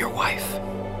Mary, your wife,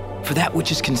 for that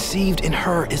which is conceived in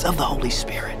her is of the Holy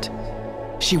Spirit.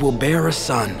 She will bear a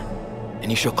son,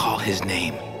 and you shall call his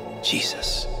name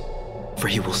Jesus, for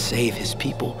he will save his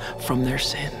people from their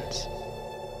sins.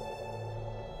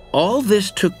 All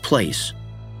this took place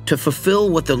to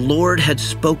fulfill what the Lord had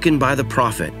spoken by the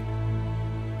prophet.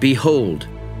 Behold,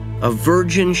 a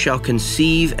virgin shall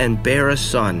conceive and bear a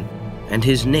son, and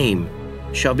his name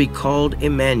shall be called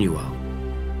Emmanuel,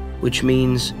 which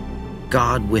means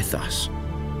God with us.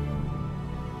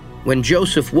 When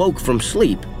Joseph woke from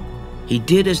sleep, he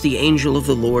did as the angel of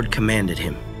the Lord commanded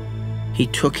him. He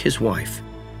took his wife,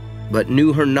 but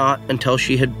knew her not until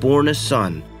she had borne a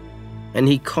son, and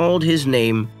he called his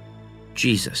name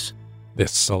Jesus.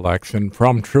 This selection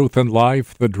from Truth and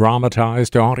Life, the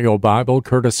dramatized audio Bible,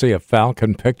 courtesy of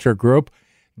Falcon Picture Group.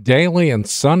 Daily and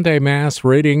Sunday Mass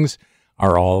readings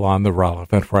are all on the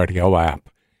Relevant Radio app.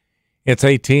 It's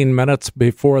 18 minutes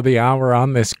before the hour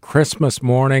on this Christmas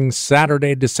morning,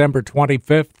 Saturday, December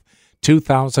 25th,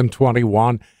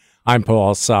 2021. I'm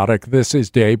Paul Sadek. This is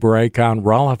Daybreak on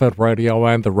Relevant Radio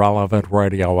and the Relevant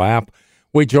Radio app.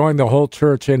 We join the whole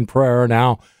church in prayer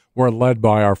now. We're led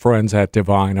by our friends at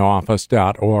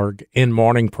divineoffice.org in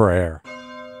morning prayer.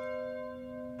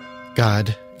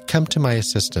 God, come to my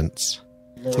assistance.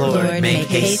 Lord, make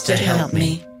haste to help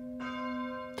me.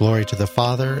 Glory to the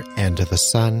Father, and to the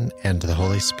Son, and to the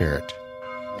Holy Spirit.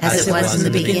 As it was in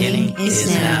the beginning,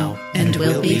 is now, and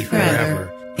will be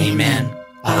forever. Amen.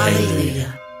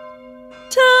 Alleluia.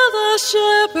 Tell the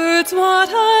shepherds, what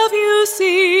have you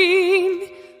seen?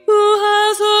 Who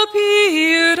has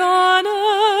appeared on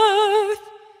earth?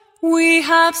 We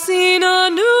have seen a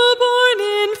newborn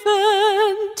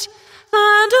infant,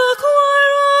 and a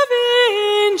choir of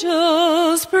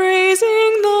angels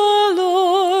praising the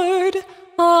Lord.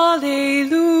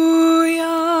 Alleluia.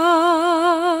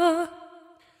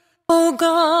 O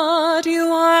God, you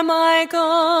are my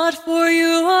God, for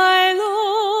you I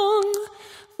long.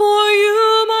 For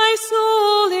you my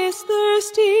soul is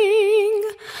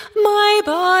thirsting. My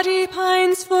body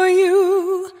pines for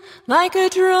you, like a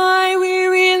dry,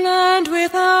 weary land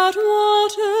without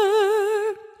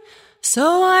water.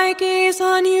 So I gaze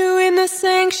on you in the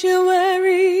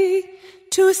sanctuary,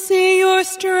 to see your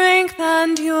strength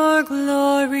and your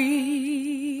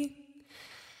glory.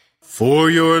 For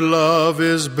your love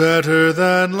is better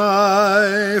than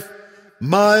life.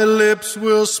 My lips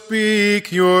will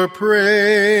speak your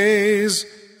praise.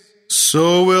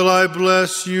 So will I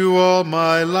bless you all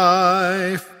my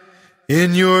life.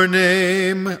 In your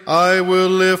name I will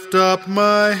lift up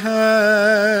my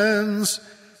hands.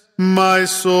 My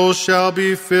soul shall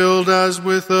be filled as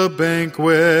with a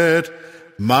banquet.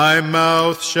 My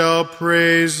mouth shall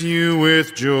praise you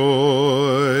with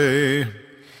joy.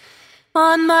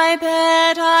 On my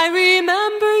bed I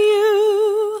remember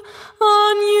you.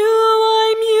 On you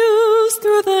I muse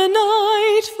through the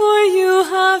night, for you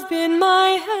have been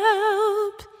my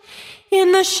help.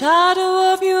 In the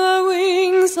shadow of your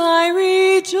wings I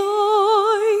rejoice.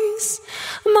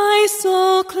 My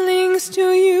soul clings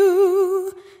to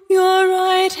you. Your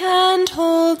right hand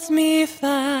holds me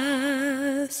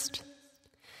fast.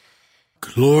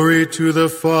 Glory to the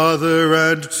Father,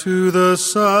 and to the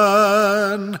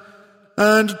Son,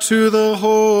 and to the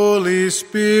Holy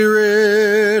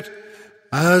Spirit,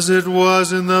 as it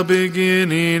was in the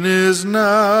beginning, is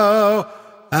now,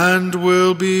 and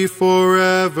will be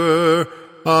forever.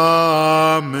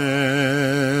 Amen.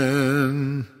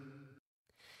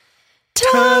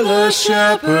 Tell the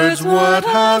shepherds, what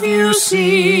have you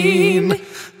seen?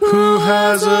 Who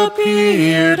has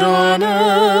appeared on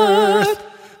earth.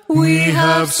 We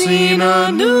have seen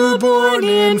a newborn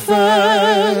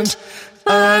infant,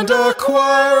 and a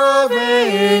choir of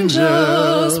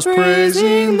angels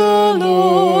praising the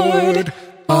Lord.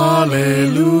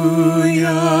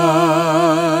 Alleluia.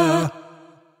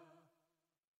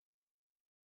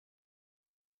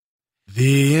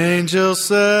 The angel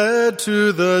said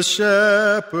to the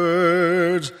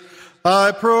shepherds,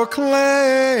 I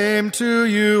proclaim to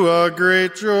you a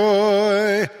great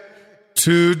joy.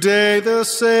 Today the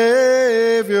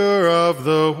Savior of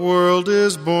the world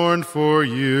is born for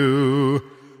you.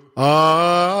 Alleluia.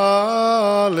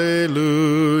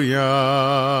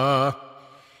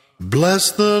 Bless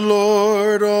the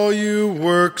Lord, all you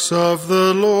works of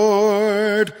the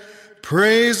Lord.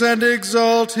 Praise and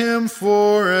exalt him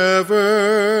forever.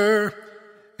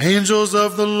 Angels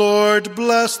of the Lord,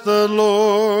 bless the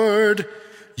Lord.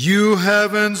 You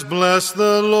heavens, bless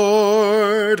the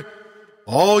Lord.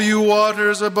 All you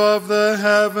waters above the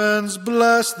heavens,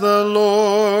 bless the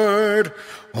Lord.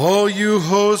 All you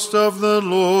host of the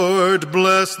Lord,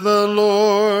 bless the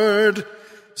Lord.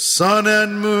 Sun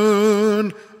and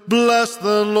moon, bless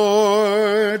the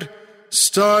Lord.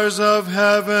 Stars of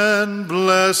heaven,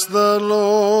 bless the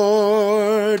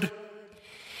Lord.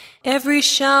 Every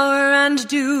shower and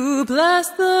dew, bless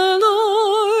the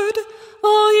Lord.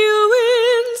 All you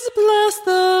winds, bless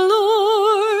the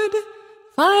Lord.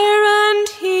 Fire and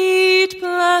heat,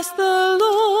 bless the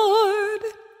Lord.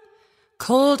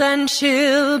 Cold and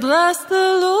chill, bless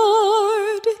the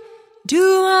Lord.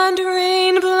 Dew and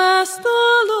rain, bless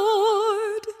the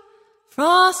Lord.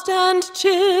 Frost and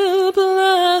chill,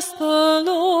 bless the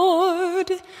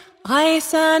Lord.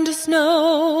 Ice and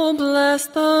snow, bless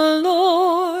the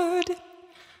Lord.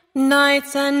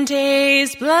 Nights and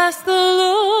days, bless the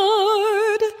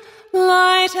Lord.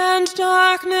 Light and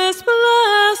darkness,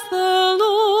 bless the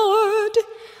Lord.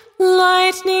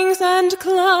 Lightnings and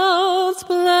clouds,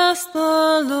 bless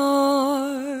the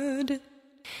Lord.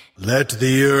 Let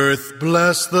the earth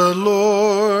bless the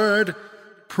Lord.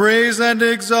 Praise and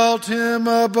exalt him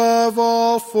above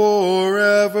all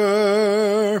forever.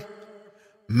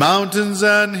 Mountains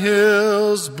and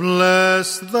hills,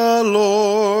 bless the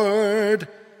Lord.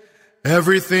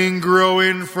 Everything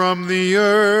growing from the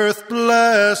earth,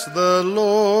 bless the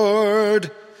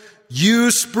Lord.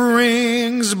 You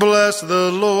springs, bless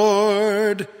the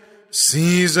Lord.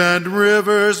 Seas and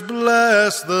rivers,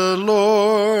 bless the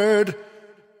Lord.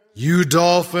 You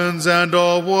dolphins and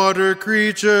all water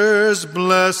creatures,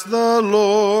 bless the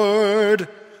Lord.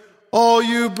 All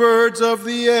you birds of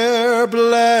the air,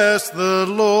 bless the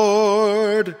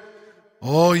Lord.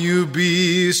 All you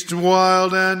beasts,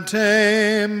 wild and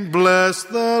tame, bless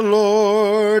the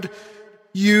Lord.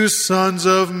 You sons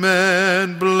of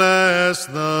men, bless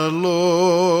the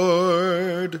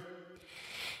Lord.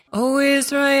 O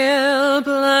Israel,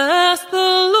 bless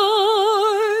the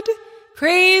Lord.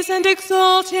 Praise and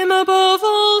exalt him above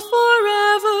all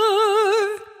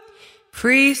forever.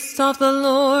 Priests of the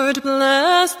Lord,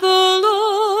 bless the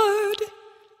Lord.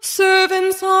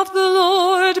 Servants of the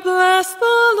Lord, bless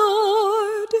the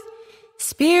Lord.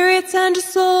 Spirits and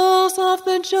souls of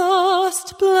the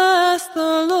just, bless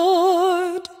the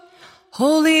Lord.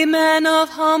 Holy men of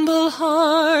humble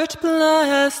heart,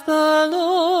 bless the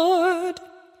Lord.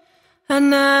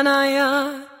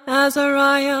 Ananiah,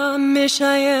 Azariah,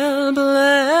 Mishael,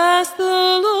 bless the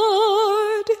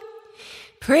Lord.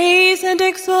 Praise and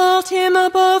exalt him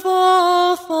above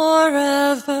all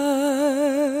forever.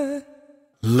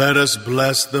 Let us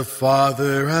bless the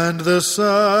Father and the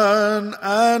Son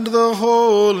and the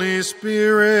Holy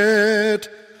Spirit.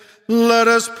 Let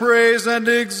us praise and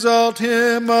exalt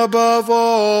him above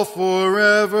all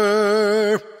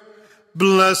forever.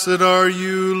 Blessed are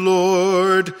you,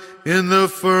 Lord, in the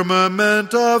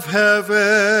firmament of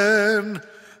heaven,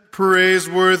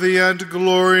 praiseworthy and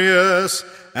glorious,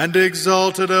 and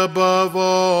exalted above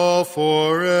all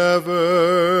forever.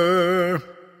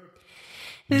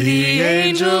 The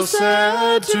angel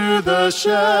said to the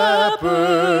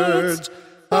shepherds,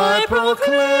 I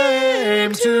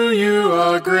proclaim to you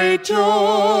a great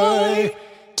joy.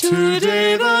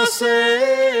 Today the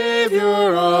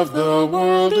Savior of the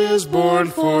world is born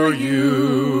for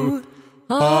you.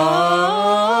 Alleluia.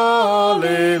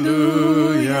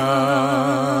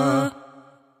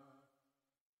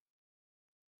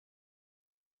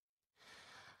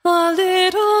 A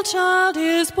little child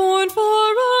is born for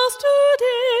us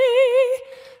today,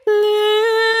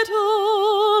 little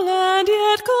and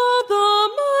yet called the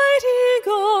mighty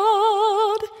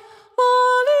God.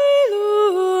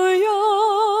 Alleluia,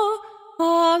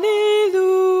 alleluia.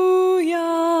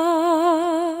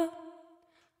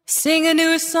 Sing a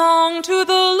new song to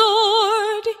the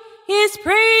Lord, His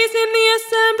praise in the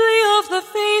assembly of the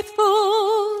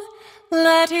faithful.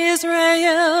 Let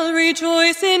Israel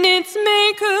rejoice in its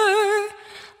Maker.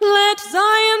 Let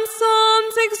Zion's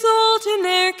sons exult in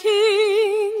their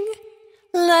King.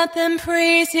 Let them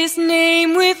praise His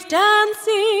name with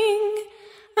dancing,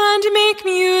 and make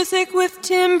music with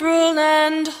timbrel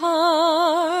and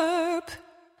harp.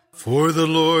 For the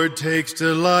Lord takes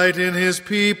delight in His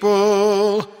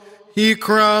people. He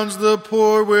crowns the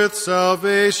poor with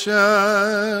salvation.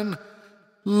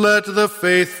 Let the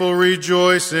faithful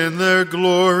rejoice in their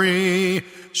glory,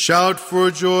 shout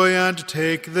for joy and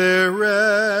take their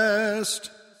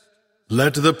rest.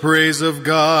 Let the praise of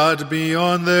God be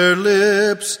on their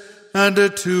lips, and a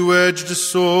two-edged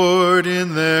sword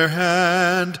in their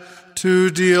hand, to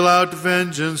deal out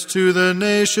vengeance to the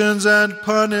nations and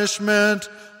punishment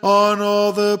on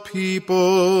all the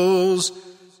peoples,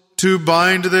 to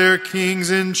bind their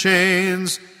kings in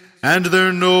chains and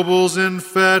their nobles in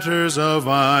fetters of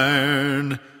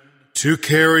iron, to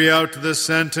carry out the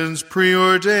sentence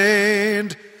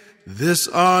preordained. This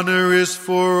honor is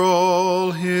for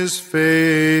all His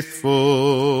faithful.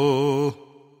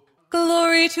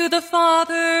 Glory to the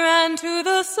Father, and to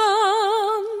the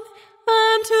Son,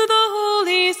 and to the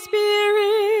Holy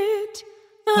Spirit,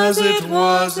 as it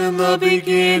was in the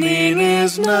beginning,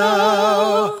 is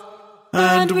now,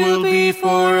 and will be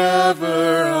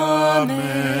forever.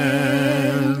 Amen.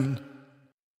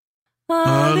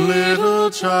 A little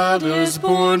child is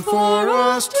born for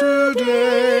us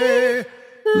today,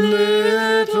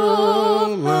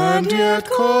 little and yet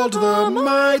called the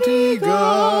mighty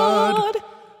God.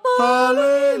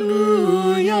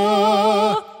 Alleluia,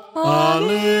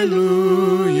 alleluia.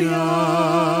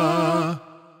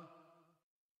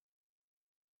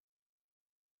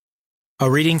 A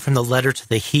reading from the letter to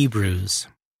the Hebrews.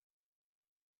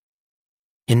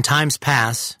 In times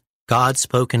past, God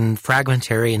spoke in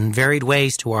fragmentary and varied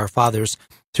ways to our fathers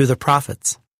through the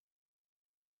prophets.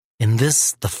 In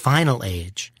this, the final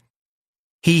age,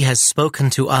 He has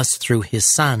spoken to us through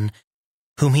His Son,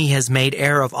 whom He has made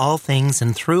heir of all things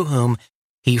and through whom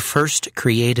He first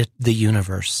created the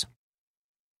universe.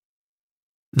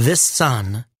 This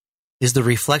Son is the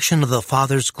reflection of the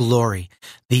Father's glory,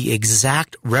 the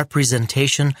exact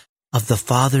representation of the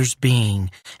Father's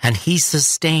being, and He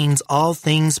sustains all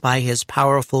things by His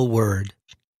powerful word.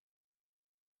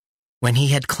 When He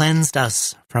had cleansed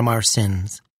us from our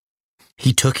sins,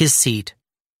 He took His seat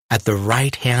at the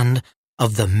right hand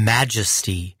of the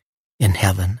Majesty in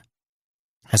heaven,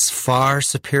 as far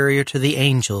superior to the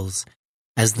angels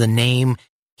as the name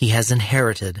He has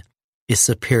inherited is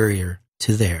superior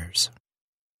to theirs.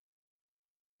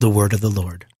 The word of the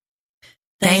Lord.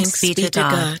 Thanks be to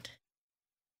God.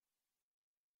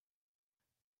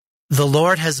 The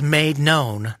Lord has made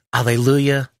known,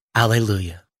 alleluia,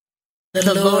 alleluia.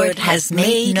 The Lord has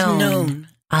made known,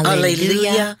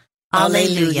 alleluia,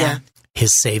 alleluia.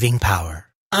 His saving power.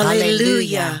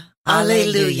 Alleluia,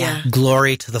 alleluia.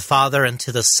 Glory to the Father, and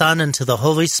to the Son, and to the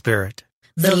Holy Spirit.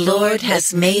 The Lord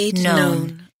has made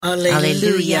known,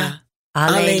 alleluia,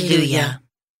 alleluia.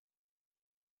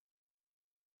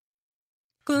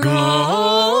 Glory,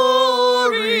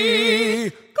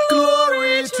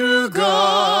 glory to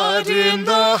God in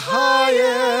the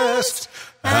highest,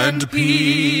 and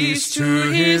peace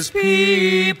to His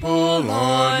people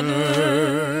on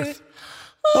earth.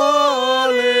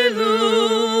 Alleluia.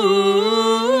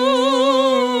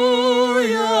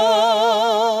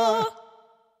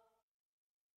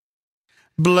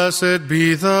 Blessed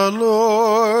be the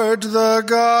Lord, the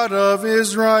God of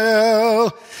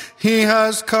Israel. He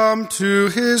has come to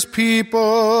His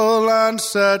people and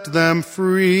set them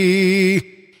free.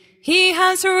 He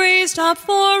has raised up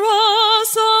for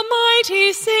us a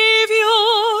mighty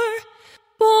Savior,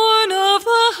 born of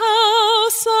the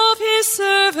house of His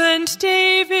servant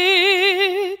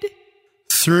David.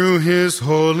 Through His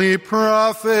holy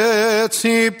prophets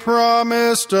He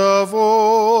promised of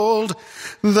old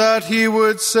that He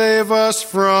would save us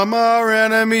from our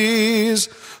enemies,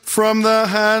 from the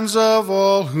hands of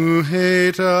all who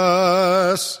hate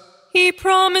us. He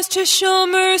promised to show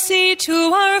mercy to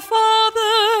our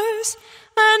fathers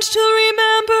and to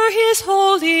remember His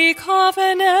holy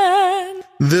covenant.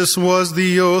 This was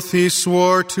the oath He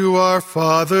swore to our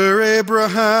father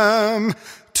Abraham,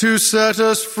 to set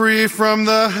us free from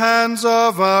the hands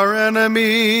of our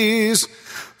enemies,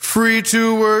 free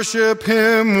to worship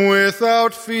Him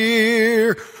without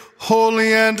fear,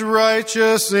 holy and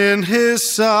righteous in His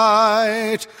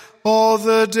sight, all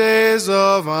the days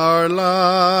of our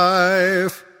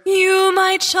life. You,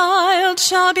 my child,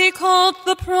 shall be called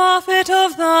the prophet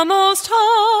of the Most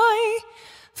High,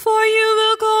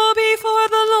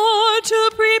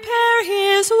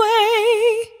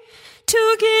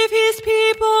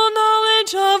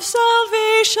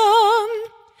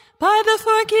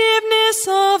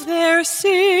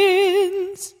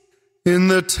 In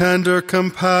the tender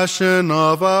compassion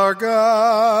of our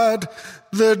God,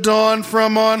 the dawn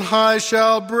from on high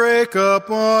shall break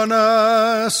upon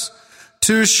us,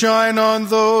 to shine on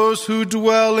those who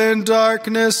dwell in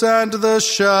darkness and the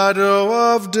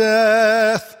shadow of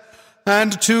death,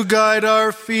 and to guide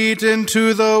our feet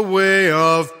into the way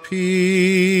of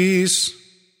peace.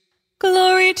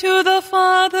 Glory to the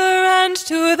Father, and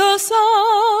to the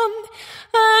Son,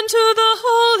 and to the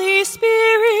Holy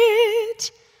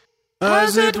Spirit,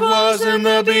 as it was in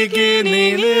the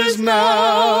beginning, is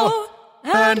now,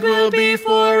 and will be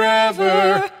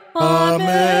forever.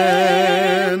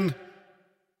 Amen.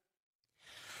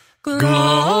 Glory,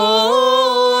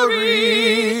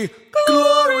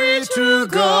 glory to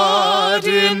God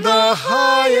in the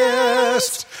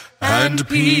highest, and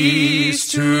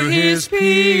peace to his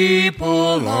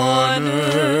people on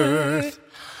earth.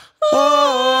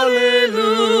 Alleluia.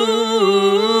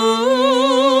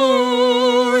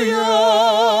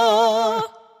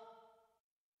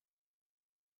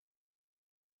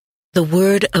 The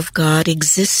Word of God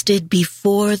existed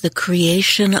before the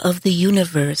creation of the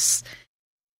universe,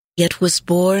 yet was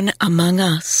born among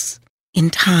us in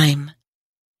time.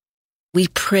 We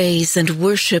praise and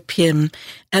worship him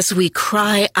as we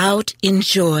cry out in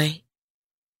joy.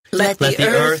 Let the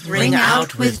earth ring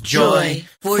out with joy,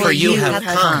 for you have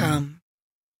come.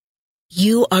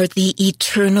 You are the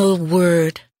eternal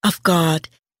Word of God,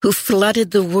 who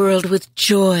flooded the world with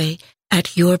joy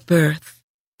at your birth.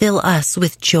 Fill us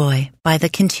with joy by the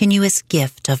continuous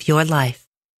gift of your life.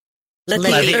 Let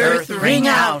the earth ring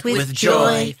out with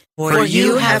joy, for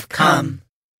you have come.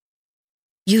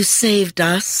 You saved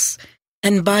us,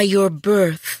 and by your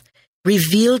birth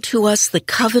revealed to us the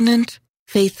covenant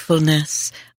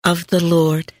faithfulness of the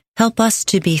Lord. Help us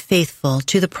to be faithful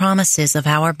to the promises of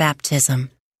our baptism.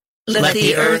 Let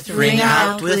the earth ring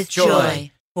out with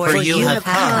joy, for you have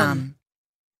come.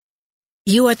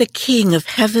 You are the King of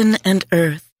heaven and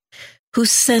earth, who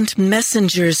sent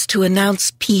messengers to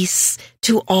announce peace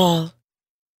to all.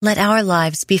 Let our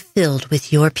lives be filled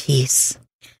with your peace.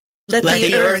 Let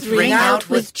the earth ring out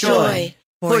with joy,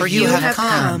 for you have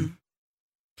come.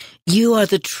 You are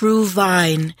the true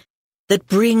vine that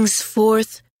brings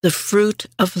forth the fruit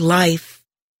of life.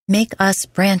 Make us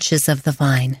branches of the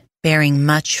vine, bearing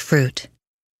much fruit.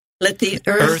 Let the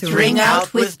earth ring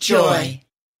out with joy,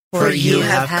 for you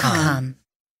have come.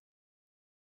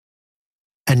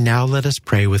 And now let us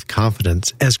pray with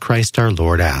confidence as Christ our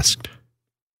Lord asked.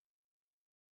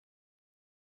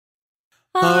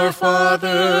 Our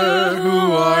Father,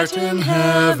 who art in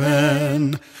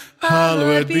heaven,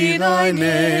 hallowed be thy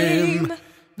name.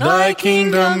 Thy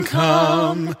kingdom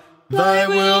come, thy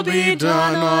will be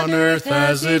done on earth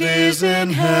as it is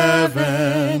in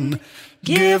heaven.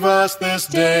 Give us this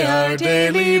day our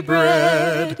daily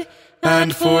bread,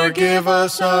 and forgive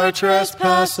us our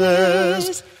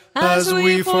trespasses, as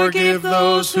we forgive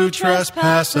those who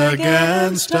trespass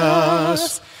against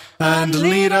us. And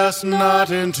lead us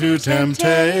not into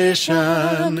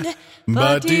temptation,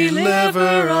 but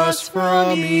deliver us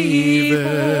from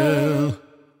evil.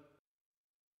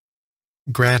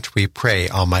 Grant, we pray,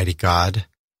 Almighty God,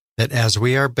 that as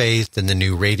we are bathed in the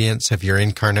new radiance of your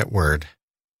incarnate Word,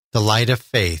 the light of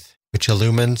faith, which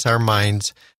illumines our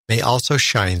minds, may also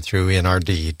shine through in our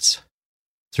deeds.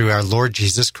 Through our Lord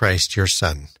Jesus Christ, your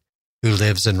Son, who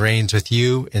lives and reigns with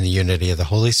you in the unity of the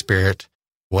Holy Spirit,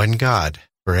 one God,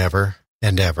 forever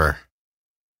and ever.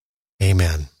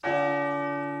 Amen.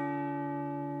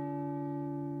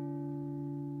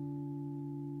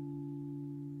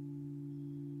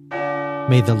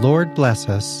 May the Lord bless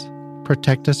us,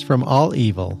 protect us from all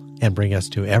evil, and bring us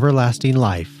to everlasting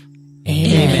life.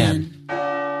 Amen.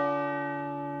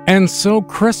 And so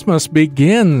Christmas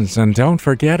begins, and don't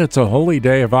forget it's a holy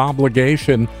day of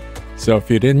obligation. So if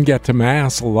you didn't get to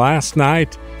Mass last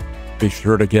night, be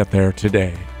sure to get there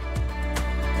today.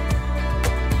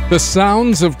 The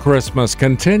sounds of Christmas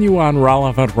continue on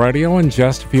Relevant Radio in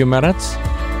just a few minutes.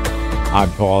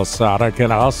 I'm Paul Sadek,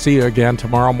 and I'll see you again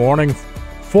tomorrow morning,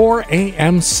 4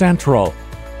 a.m. Central,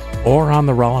 or on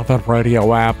the Relevant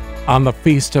Radio app on the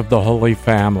Feast of the Holy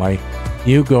Family.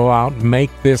 You go out and make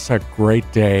this a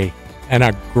great day and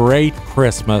a great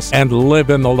Christmas, and live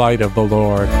in the light of the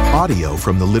Lord. Audio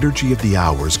from the Liturgy of the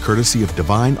Hours, courtesy of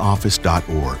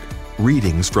DivineOffice.org.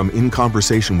 Readings from In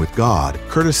Conversation with God,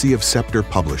 courtesy of Scepter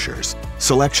Publishers.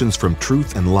 Selections from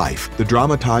Truth and Life, the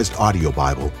dramatized audio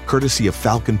Bible, courtesy of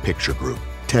Falcon Picture Group.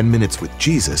 10 Minutes with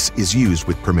Jesus is used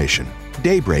with permission.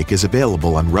 Daybreak is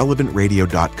available on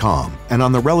RelevantRadio.com and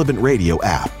on the Relevant Radio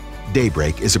app.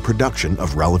 Daybreak is a production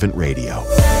of Relevant Radio.